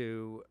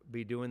to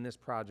be doing this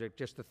project,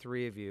 just the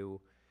three of you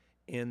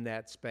in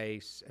that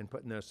space and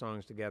putting those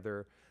songs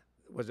together,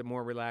 was it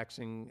more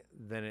relaxing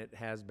than it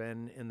has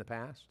been in the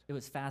past? It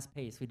was fast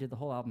paced. We did the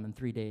whole album in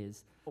 3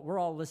 days. We're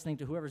all listening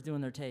to whoever's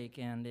doing their take,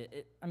 and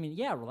I mean,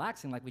 yeah,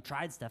 relaxing. Like we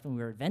tried stuff and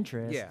we were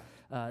adventurous. Yeah.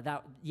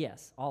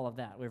 Yes, all of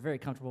that. We were very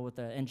comfortable with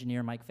the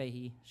engineer Mike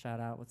Fahey. Shout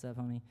out, what's up,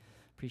 homie?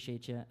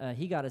 Appreciate you.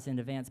 He got us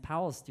into Vance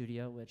Powell's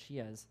studio, which he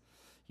has,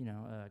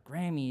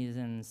 Grammys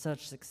and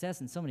such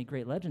success, and so many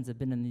great legends have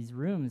been in these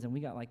rooms. And we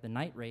got like the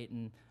night rate,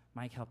 and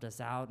Mike helped us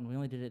out, and we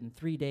only did it in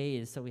 3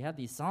 days. So we had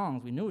these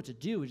songs. We knew what to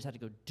do. We just had to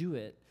go do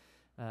it.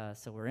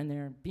 So we're in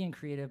there being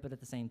creative, but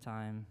at the same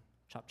time,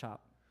 chop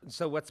chop.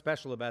 So what's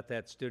special about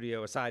that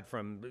studio, aside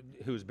from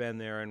who's been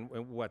there and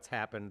what's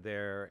happened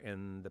there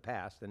in the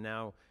past? And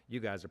now you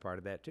guys are part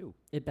of that too.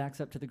 It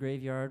backs up to the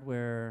graveyard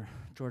where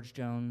George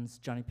Jones,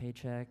 Johnny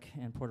Paycheck,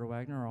 and Porter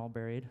Wagner are all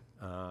buried.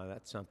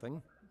 That's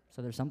something.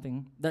 So there's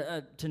something,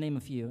 to name a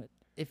few.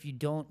 If you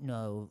don't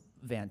know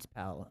Vance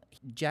Powell,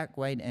 Jack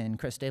White and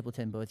Chris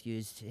Stapleton both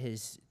used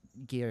his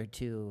gear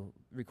to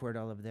record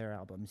all of their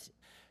albums.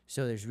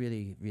 So there's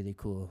really, really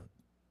cool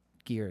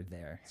gear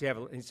there.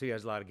 So he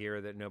has a lot of gear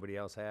that nobody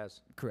else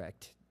has?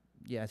 Correct.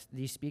 Yes,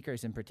 these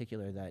speakers in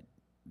particular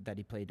that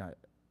he played on,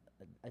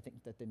 I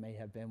think that they may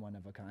have been one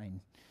of a kind,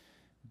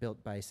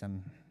 built by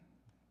some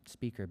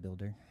speaker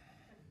builder.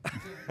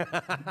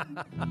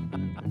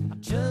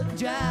 Truck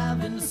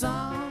driving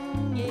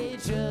song, yeah,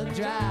 truck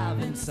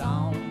driving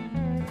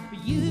song.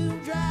 You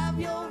drive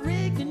your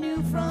rig to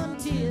new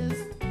frontiers.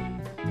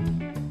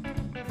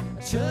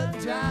 A truck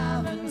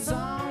driving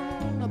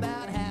song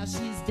about how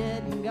she's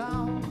dead and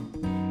gone.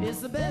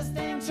 It's the best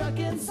damn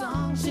trucking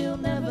song she'll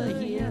never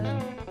hear.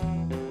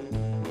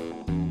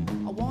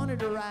 I wanted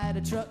to write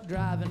a truck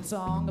driving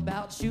song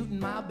about shooting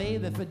my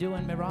baby for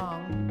doing me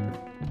wrong.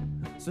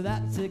 So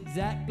that's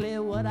exactly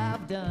what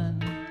I've done.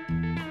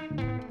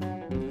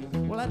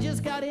 Well, I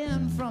just got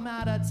in from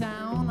out of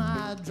town.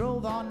 I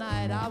drove all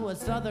night, I was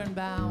southern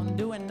bound,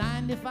 doing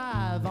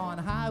 95 on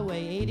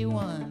Highway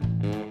 81.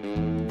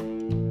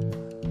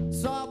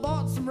 So I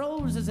bought some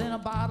roses and a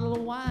bottle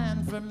of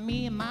wine for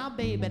me and my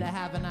baby to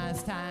have a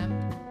nice time.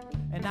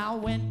 And I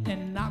went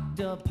and knocked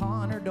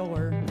upon her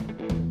door.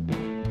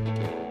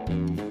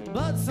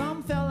 But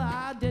some fella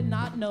I did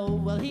not know,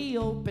 well, he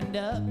opened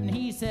up and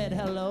he said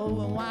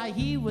hello. And why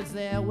he was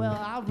there, well,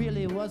 I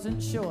really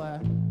wasn't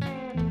sure.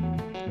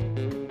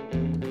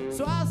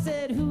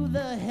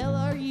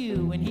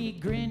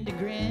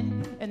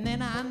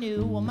 I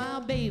knew, well, my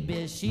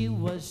baby, she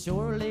was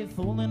surely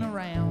fooling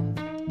around.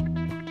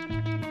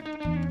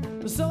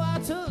 So I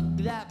took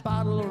that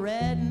bottle of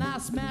red and I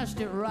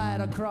smashed it right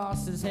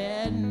across his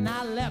head, and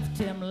I left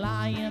him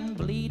lying,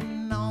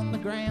 bleeding on the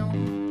ground.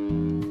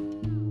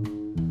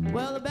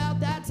 Well,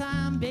 about that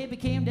time, baby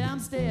came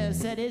downstairs,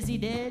 said, is he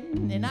dead?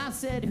 And I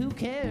said, who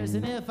cares?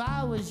 And if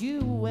I was you,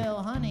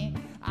 well, honey,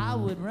 I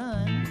would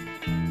run.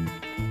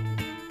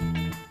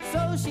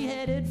 So she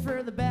headed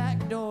for the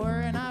back door,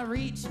 and I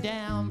reached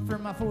down for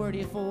my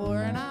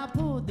 44, and I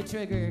pulled the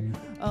trigger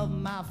of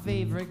my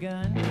favorite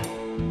gun.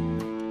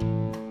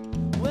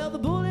 Well, the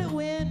bullet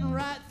went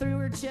right through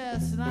her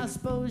chest, and I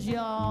suppose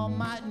y'all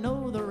might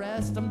know the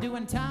rest. I'm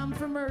doing time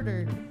for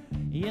murder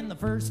in the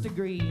first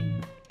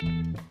degree.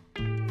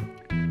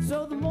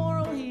 So the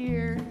moral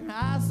here,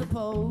 I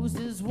suppose,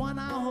 is one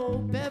I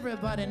hope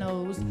everybody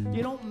knows.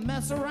 You don't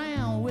mess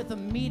around with a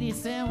meaty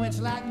sandwich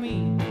like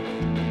me.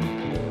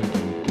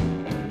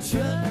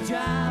 Truck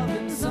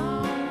driving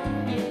song,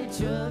 yeah,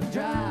 truck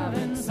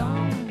driving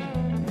song.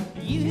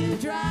 You who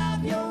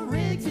drive your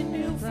rig to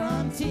new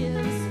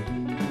frontiers.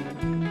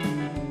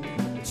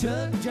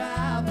 Truck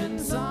driving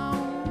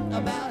song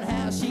about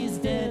how she's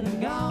dead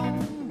and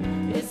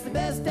gone. It's the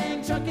best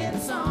dang trucking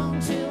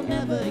song she'll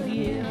never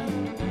hear.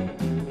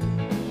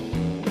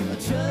 A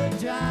truck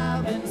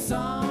driving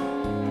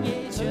song,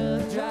 yeah,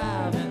 truck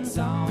driving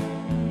song.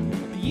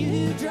 You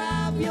who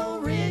drive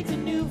your rig to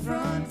new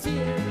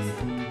frontiers.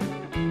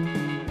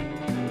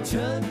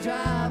 Truck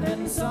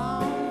driving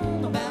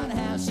song about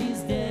how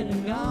she's dead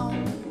and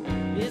gone.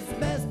 It's the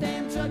best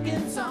damn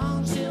trucking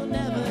song she'll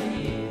never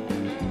hear.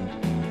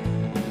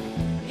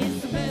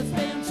 It's the best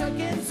damn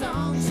trucking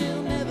song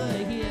she'll never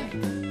hear.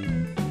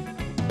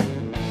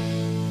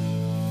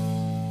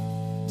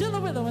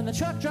 Dylan Willow in the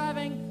truck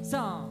driving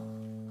song.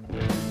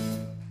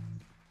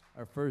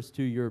 Our first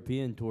 2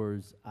 European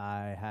tours,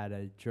 I had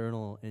a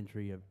journal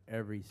entry of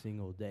every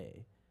single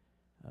day,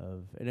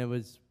 and it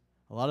was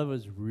a lot of it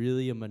was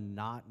really a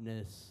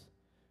monotonous.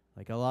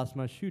 Like, I lost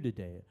my shoe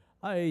today.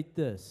 I ate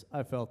this.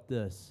 I felt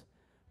this.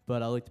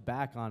 But I looked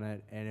back on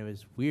it, and it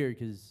was weird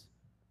because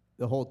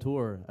the whole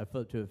tour, I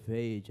flip to a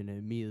page, and it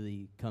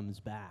immediately comes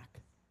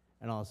back.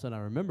 And all of a sudden,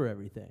 I remember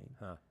everything.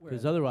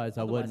 Because otherwise,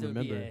 I wouldn't it would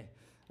be remember.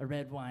 a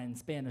red wine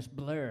Spanish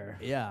blur.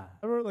 Yeah.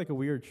 I wrote like a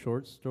weird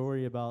short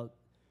story about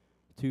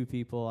 2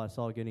 people I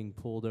saw getting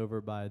pulled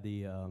over by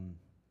the,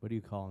 what do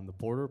you call them, the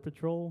Border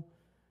Patrol.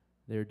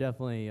 They were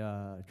definitely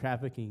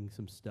trafficking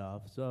some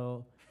stuff.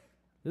 So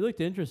they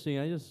looked interesting.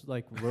 I just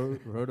like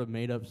wrote a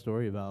made-up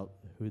story about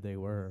who they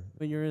were.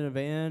 When you're in a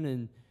van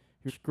and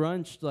you're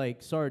scrunched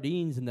like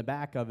sardines in the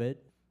back of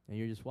it, and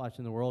you're just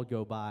watching the world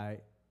go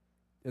by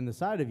in the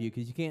side of you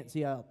because you can't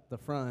see out the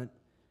front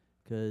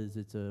because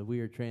it's a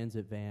weird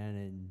transit van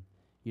and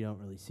you don't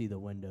really see the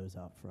windows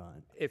out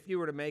front. If you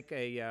were to make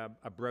a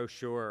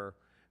brochure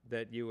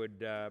that you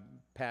would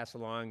pass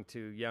along to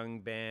young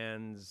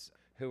bands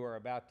who are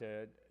about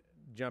to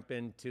jump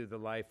into the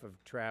life of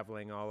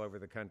traveling all over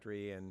the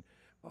country and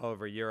all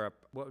over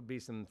Europe, what would be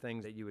some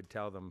things that you would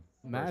tell them?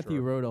 Matthew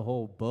wrote a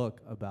whole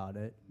book about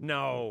it.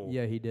 No.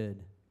 Yeah, he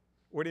did.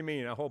 What do you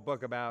mean? A whole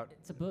book about?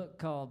 It's a book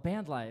called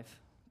Band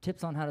Life.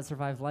 Tips on how to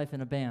survive life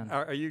in a band.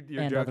 You're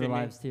and joking other me?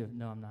 lives too.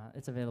 No, I'm not.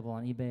 It's available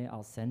on eBay.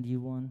 I'll send you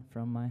one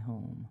from my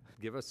home.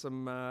 Give us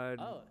some.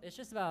 It's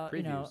just about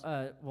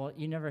previews. well,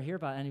 you never hear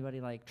about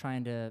anybody like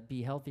trying to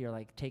be healthy or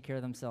like take care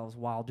of themselves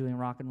while doing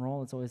rock and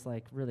roll. It's always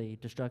like really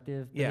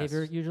destructive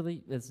behavior.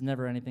 Usually, it's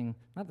never anything.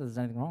 Not that there's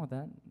anything wrong with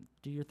that.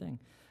 Do your thing.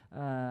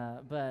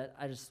 But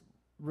I just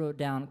wrote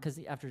down because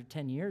after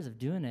 10 years of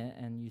doing it,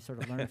 and you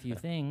sort of learn a few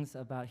things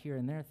about here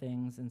and there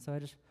things, and so I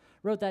just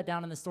wrote that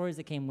down in the stories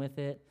that came with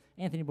it.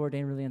 Anthony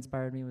Bourdain really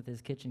inspired me with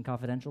his Kitchen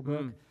Confidential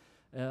book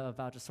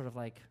about just sort of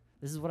like,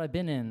 this is what I've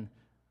been in.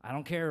 I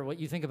don't care what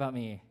you think about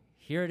me.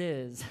 Here it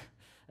is.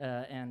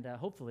 And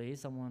hopefully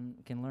someone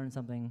can learn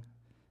something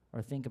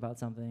or think about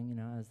something, you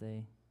know, as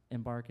they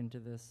embark into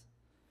this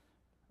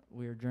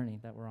weird journey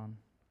that we're on.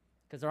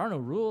 Because there are no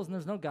rules and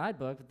there's no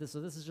guidebook. But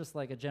so this is just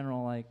like a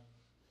general, like,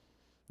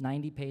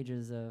 90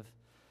 pages of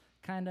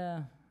kind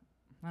of,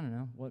 I don't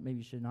know, what maybe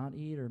you should not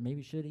eat or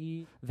maybe should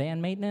eat.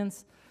 Van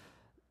maintenance.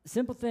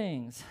 Simple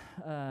things.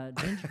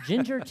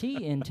 Ginger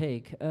tea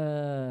intake.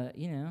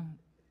 You know.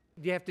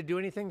 Do you have to do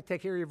anything to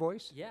take care of your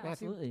voice? Yeah, Matthew?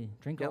 absolutely.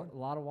 Drink a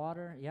lot of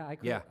water. Yeah,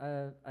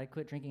 I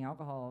quit drinking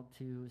alcohol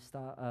to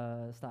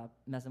stop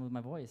messing with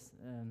my voice.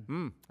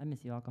 I miss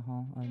the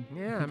alcohol. I'm think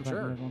about it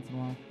sure. every once in a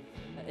while.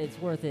 It's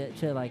worth it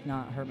to like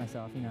not hurt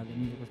myself. You know, the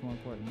music was more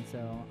important. So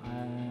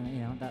you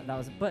know that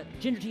was. But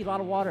ginger tea, a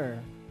lot of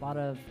water, try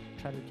to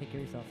take care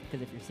of yourself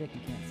because if you're sick,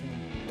 you can't sing.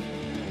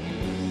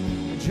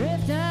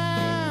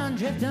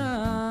 Drift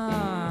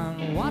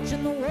on,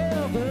 watching the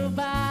world go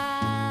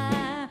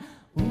by.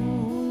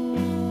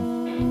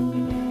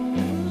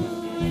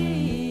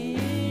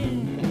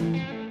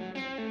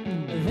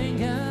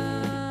 Thinking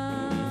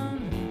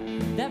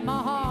that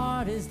my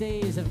hardest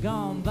days have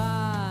gone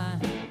by.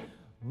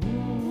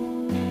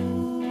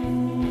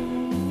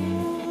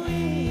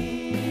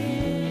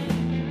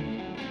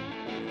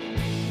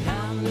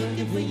 I'm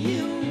looking for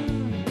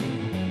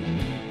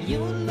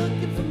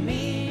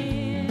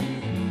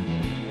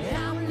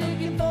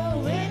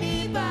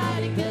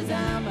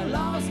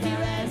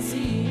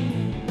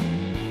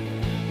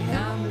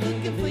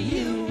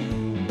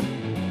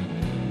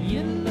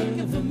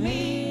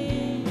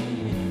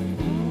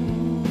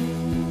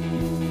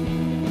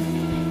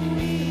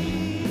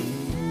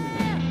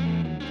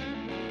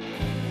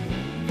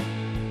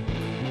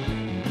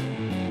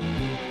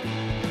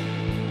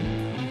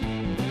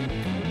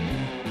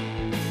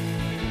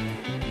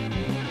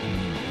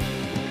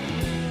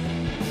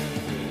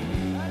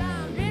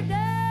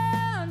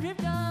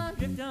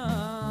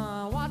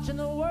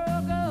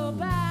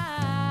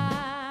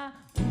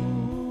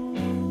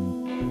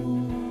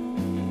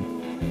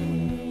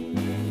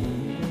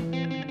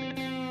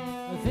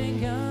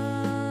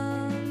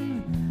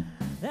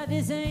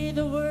this ain't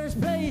the worst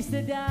place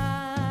to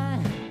die.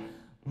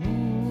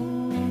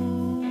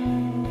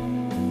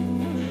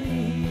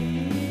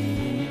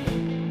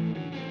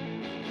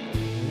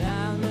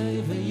 I'm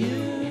looking for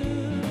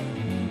you,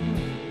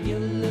 you're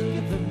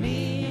looking for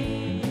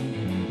me,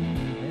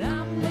 and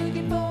I'm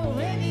looking for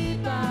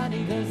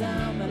anybody, 'cause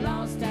I'm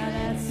lost out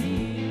at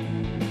sea.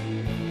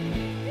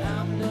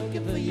 I'm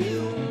looking for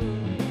you,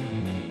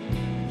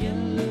 you're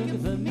looking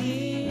for me.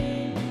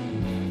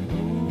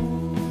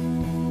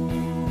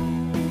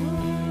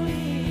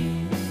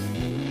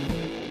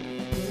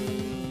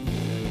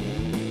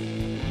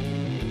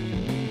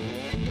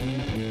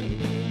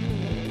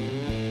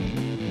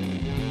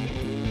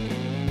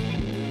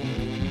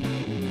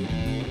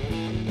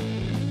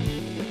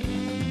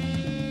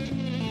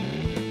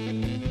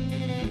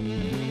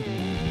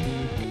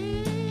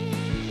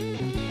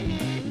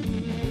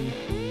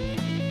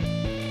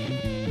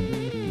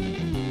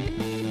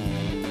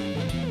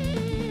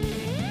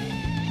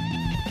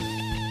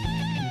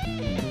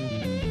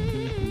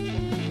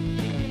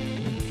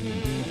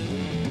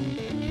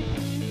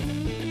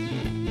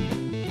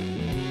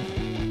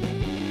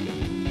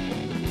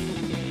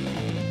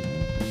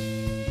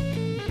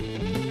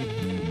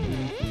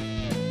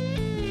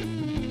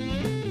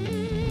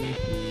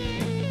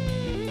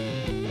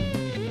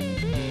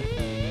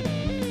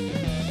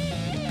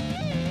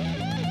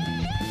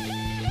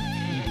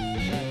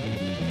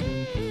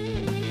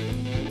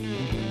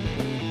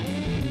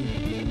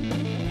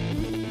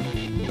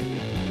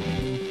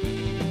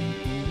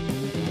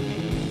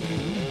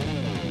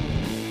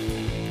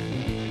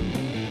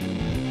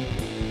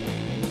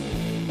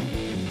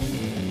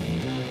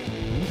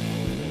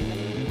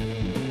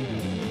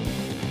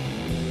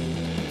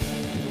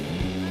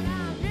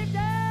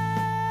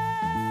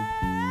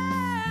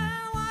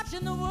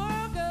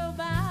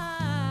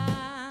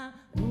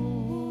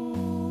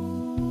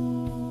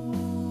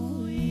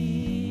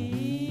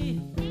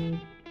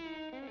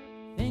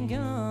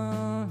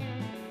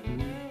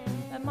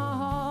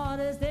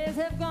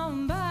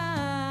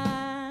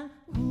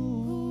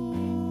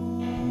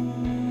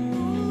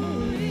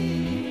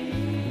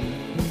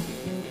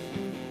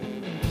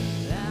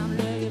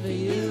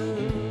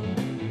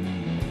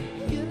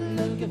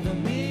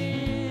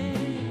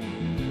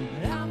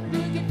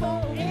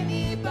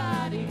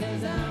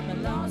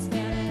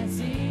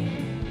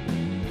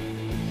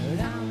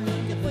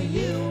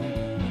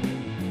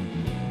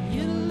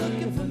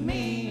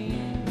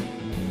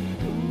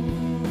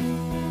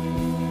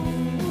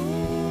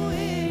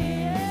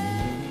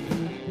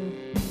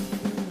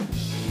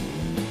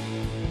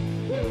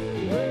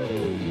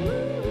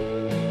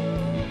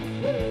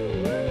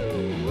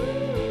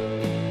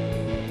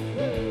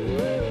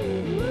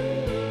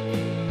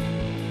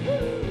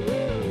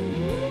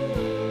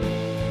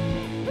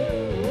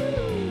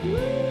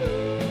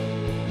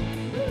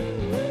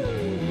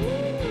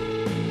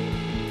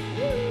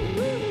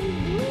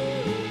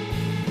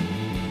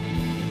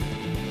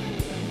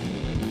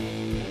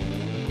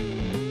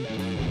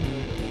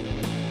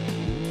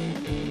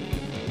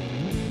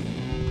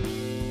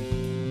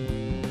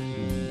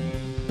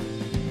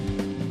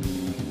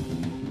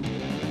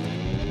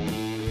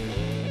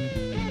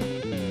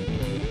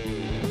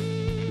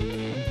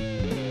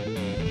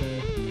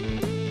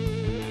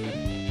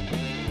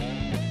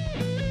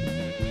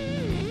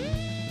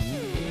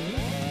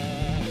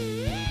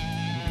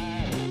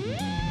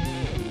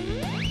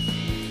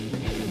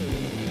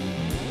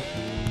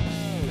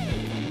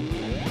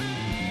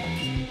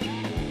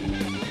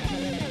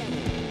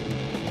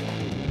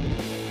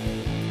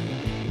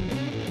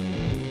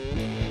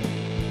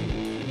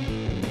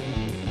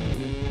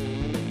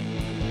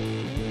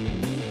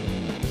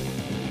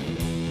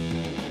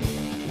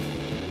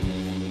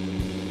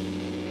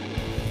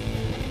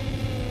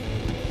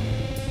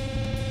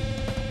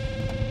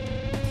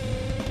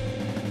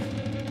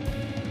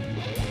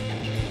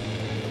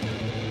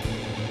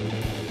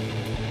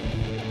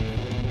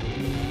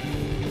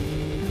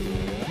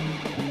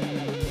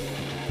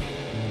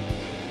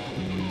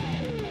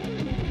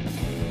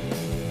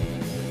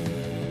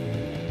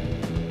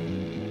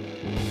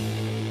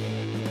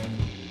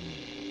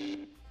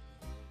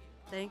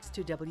 Thanks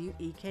to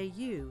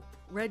WEKU,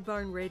 Red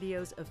Barn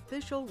Radio's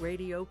official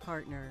radio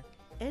partner,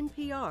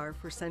 NPR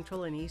for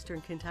Central and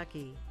Eastern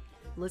Kentucky.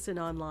 Listen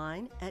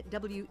online at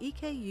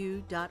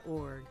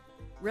weku.org.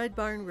 Red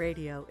Barn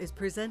Radio is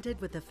presented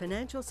with the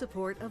financial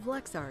support of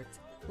LexArts,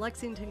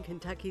 Lexington,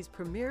 Kentucky's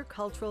premier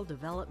cultural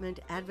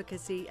development,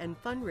 advocacy,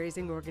 and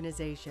fundraising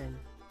organization.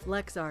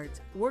 LexArts,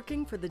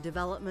 working for the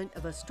development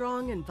of a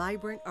strong and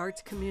vibrant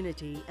arts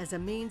community as a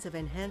means of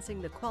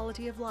enhancing the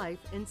quality of life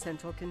in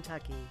Central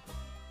Kentucky.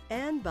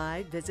 And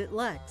by Visit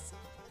Lex,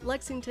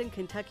 Lexington,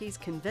 Kentucky's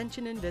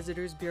Convention and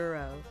Visitors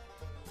Bureau.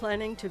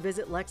 Planning to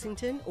visit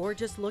Lexington or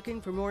just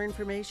looking for more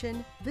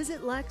information?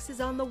 Visit Lex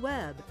is on the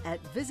web at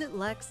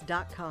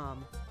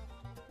visitlex.com.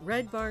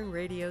 Red Barn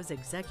Radio's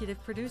executive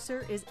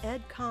producer is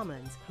Ed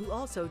Commons, who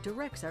also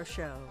directs our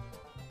show.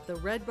 The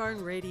Red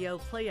Barn Radio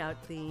playout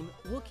theme,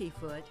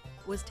 Wookiefoot,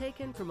 was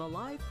taken from a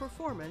live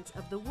performance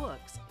of the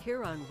Wooks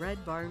here on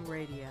Red Barn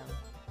Radio.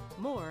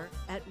 More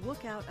at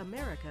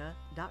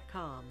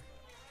lookoutamerica.com.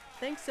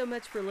 Thanks so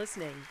much for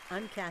listening.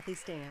 I'm Kathy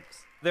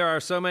Stamps. There are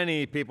so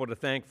many people to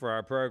thank for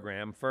our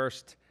program.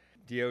 First,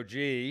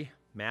 DOG,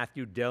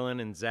 Matthew,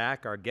 Dylan, and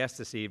Zach, our guests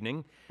this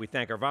evening. We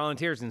thank our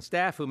volunteers and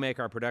staff who make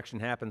our production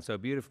happen so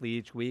beautifully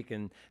each week.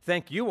 And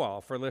thank you all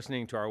for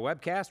listening to our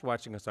webcast,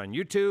 watching us on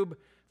YouTube,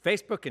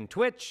 Facebook, and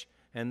Twitch,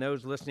 and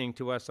those listening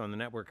to us on the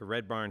network of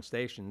Red Barn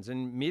stations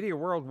and media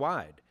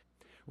worldwide.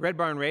 Red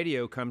Barn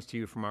Radio comes to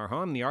you from our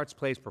home, the Arts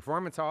Place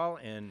Performance Hall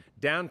in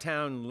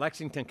downtown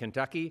Lexington,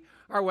 Kentucky.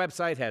 Our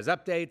website has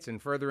updates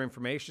and further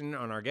information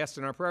on our guests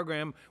and our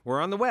program. We're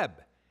on the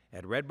web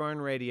at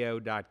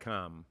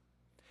redbarnradio.com.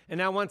 And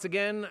now, once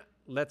again,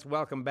 let's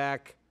welcome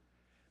back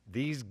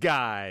these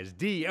guys,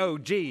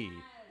 DOG,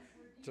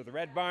 to the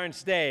Red Barn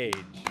stage.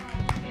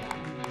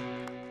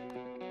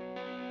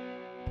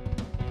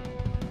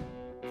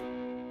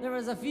 There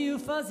was a few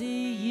fuzzy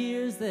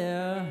years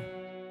there,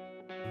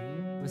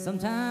 but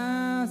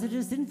sometimes it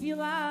just didn't feel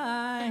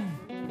like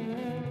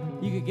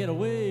you could get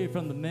away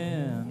from the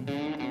men.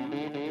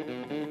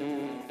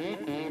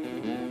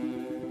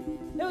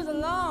 It was a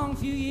long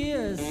few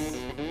years,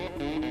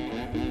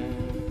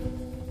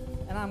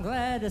 and I'm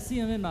glad to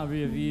see them in my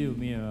rearview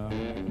mirror.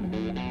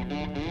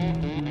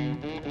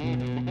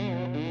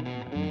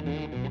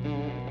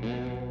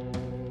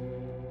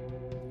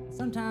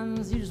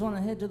 Sometimes you just want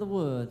to head to the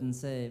woods and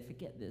say,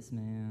 forget this,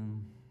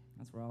 man.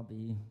 That's where I'll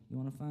be. You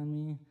want to find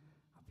me?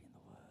 I'll be in the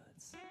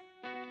woods.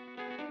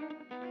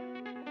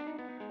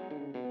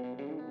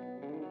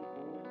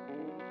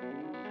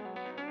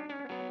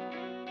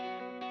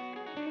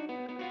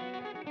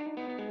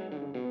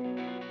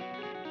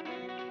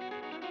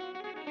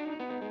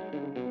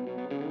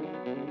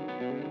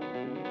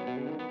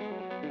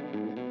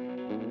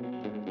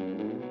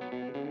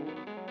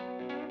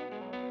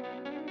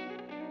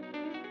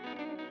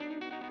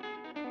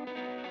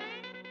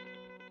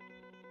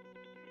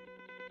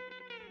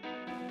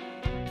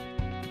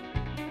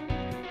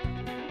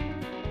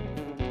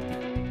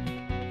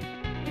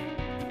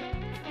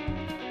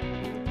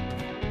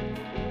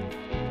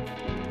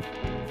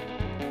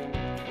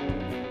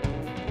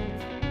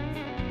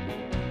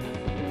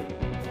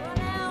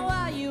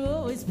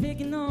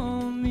 Picking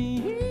on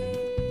me,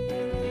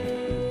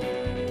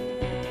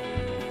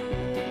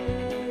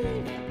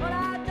 but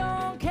I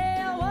don't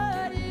care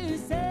what you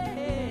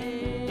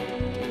say.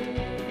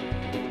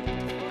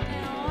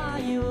 Now why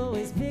you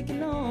always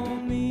picking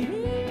on me?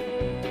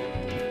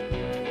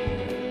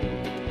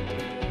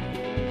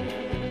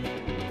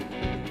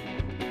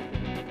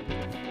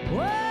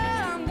 Well,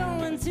 I'm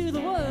going to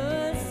the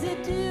woods to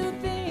do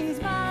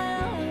things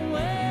my own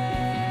way.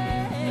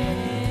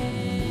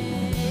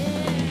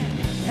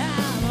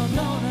 I'm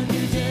gonna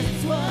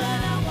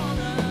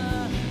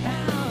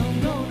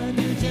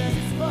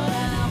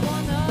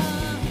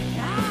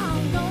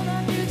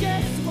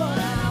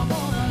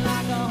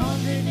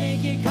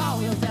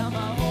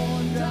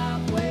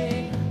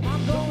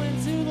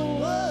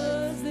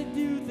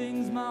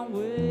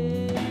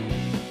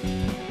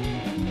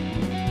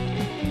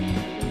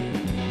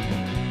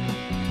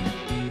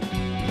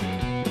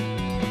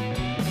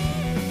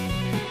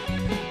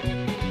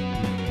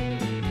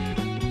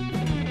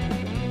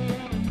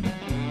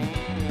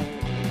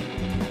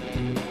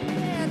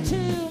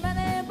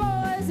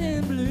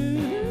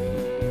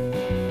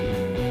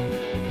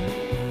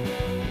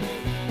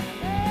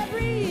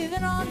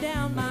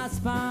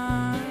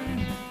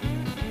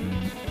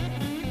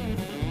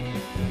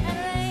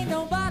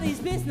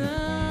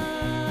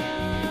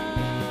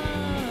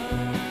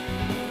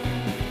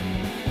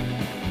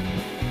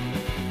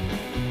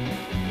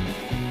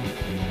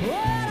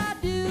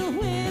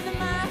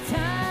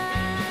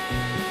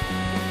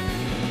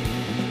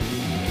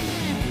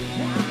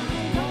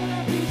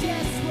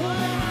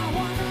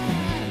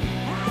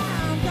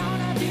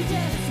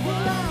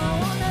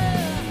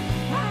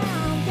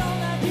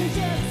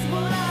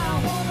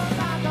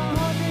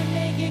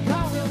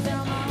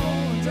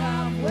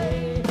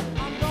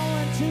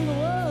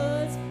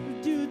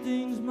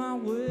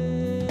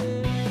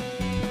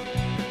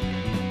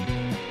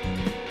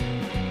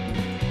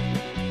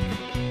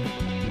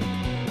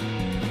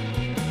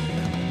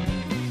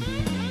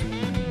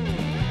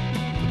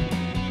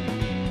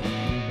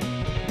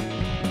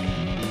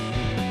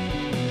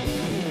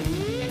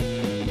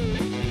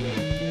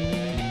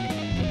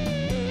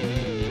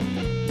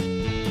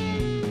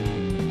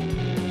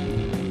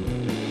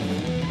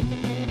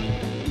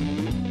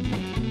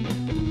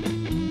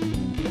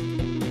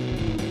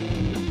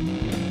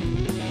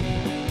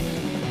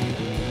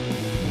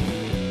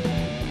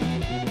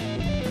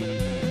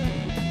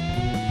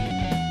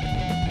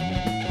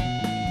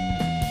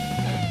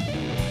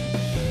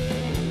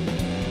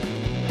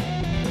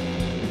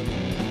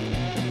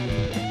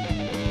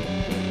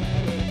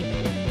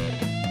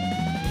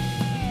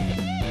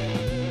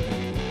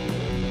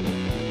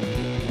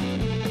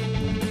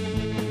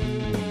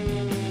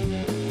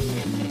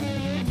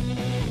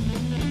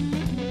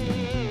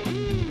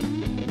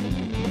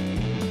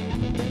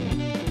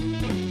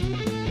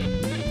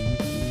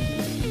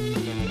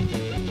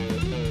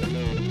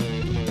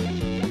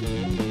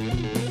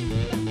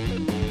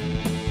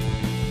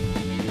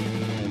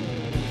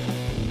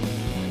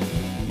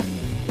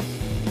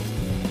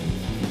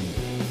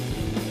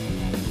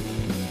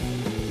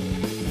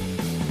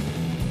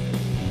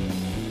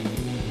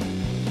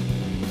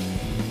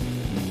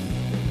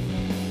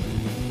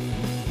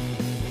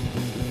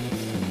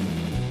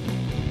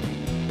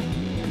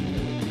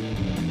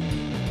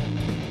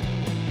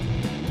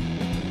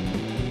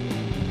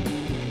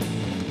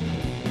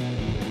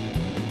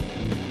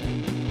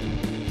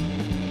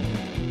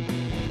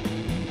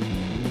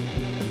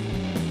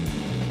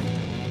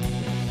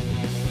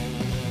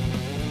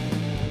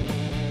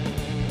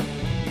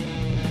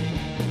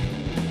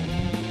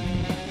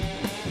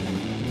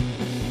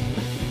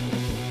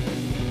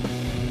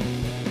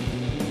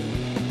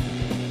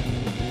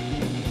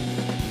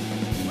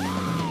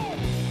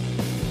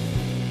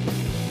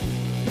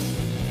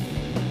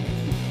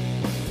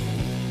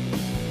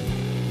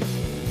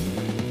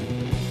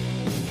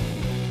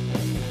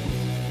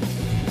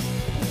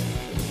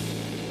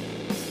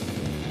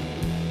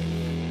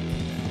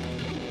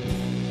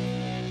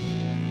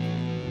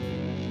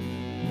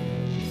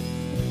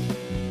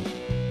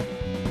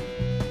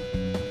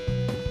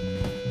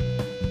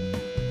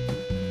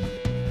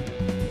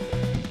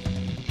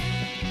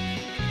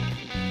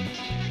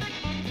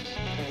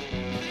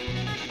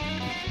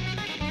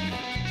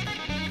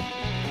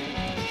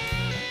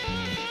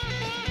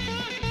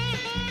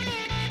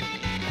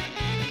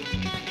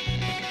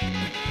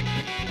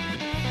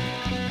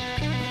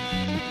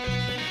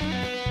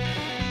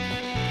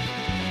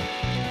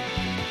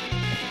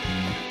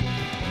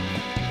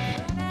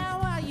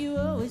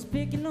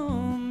picking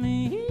on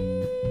me.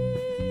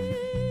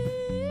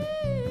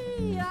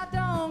 I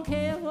don't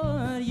care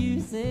what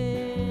you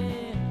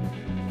say.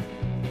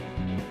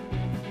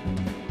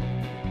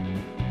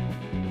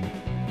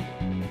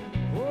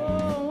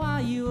 Oh,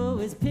 why you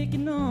always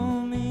picking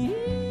on me?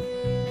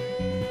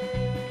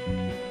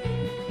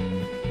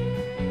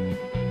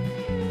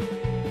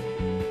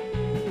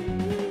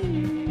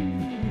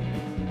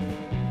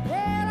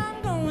 Well,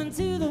 I'm going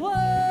to the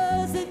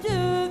woods to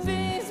do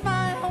things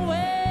my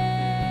way.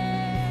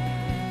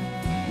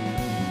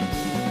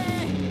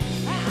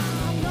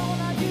 I'm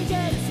gonna do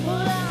just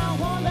what I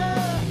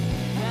wanna.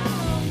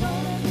 I'm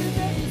gonna do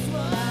just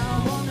what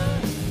I wanna.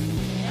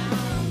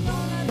 I'm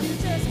gonna do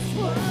just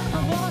what I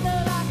wanna.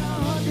 Like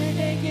 100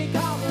 naked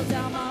couples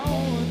down my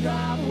own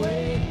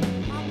driveway.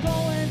 I'm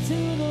going to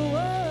the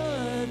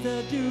woods to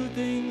do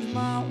things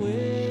my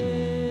way.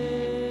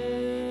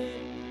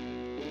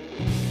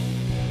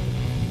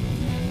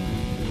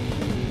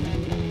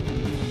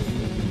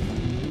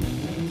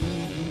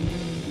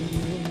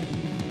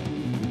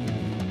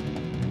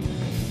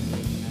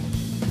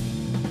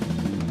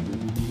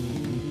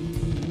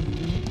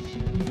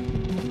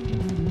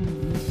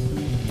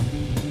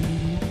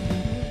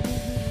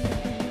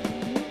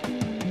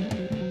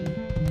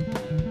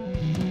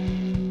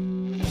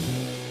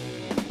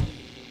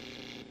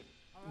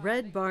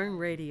 Red Barn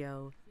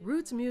Radio,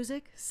 roots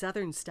music,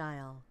 Southern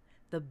style.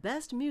 The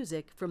best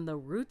music from the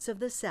roots of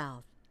the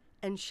South,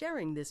 and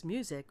sharing this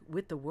music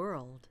with the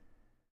world.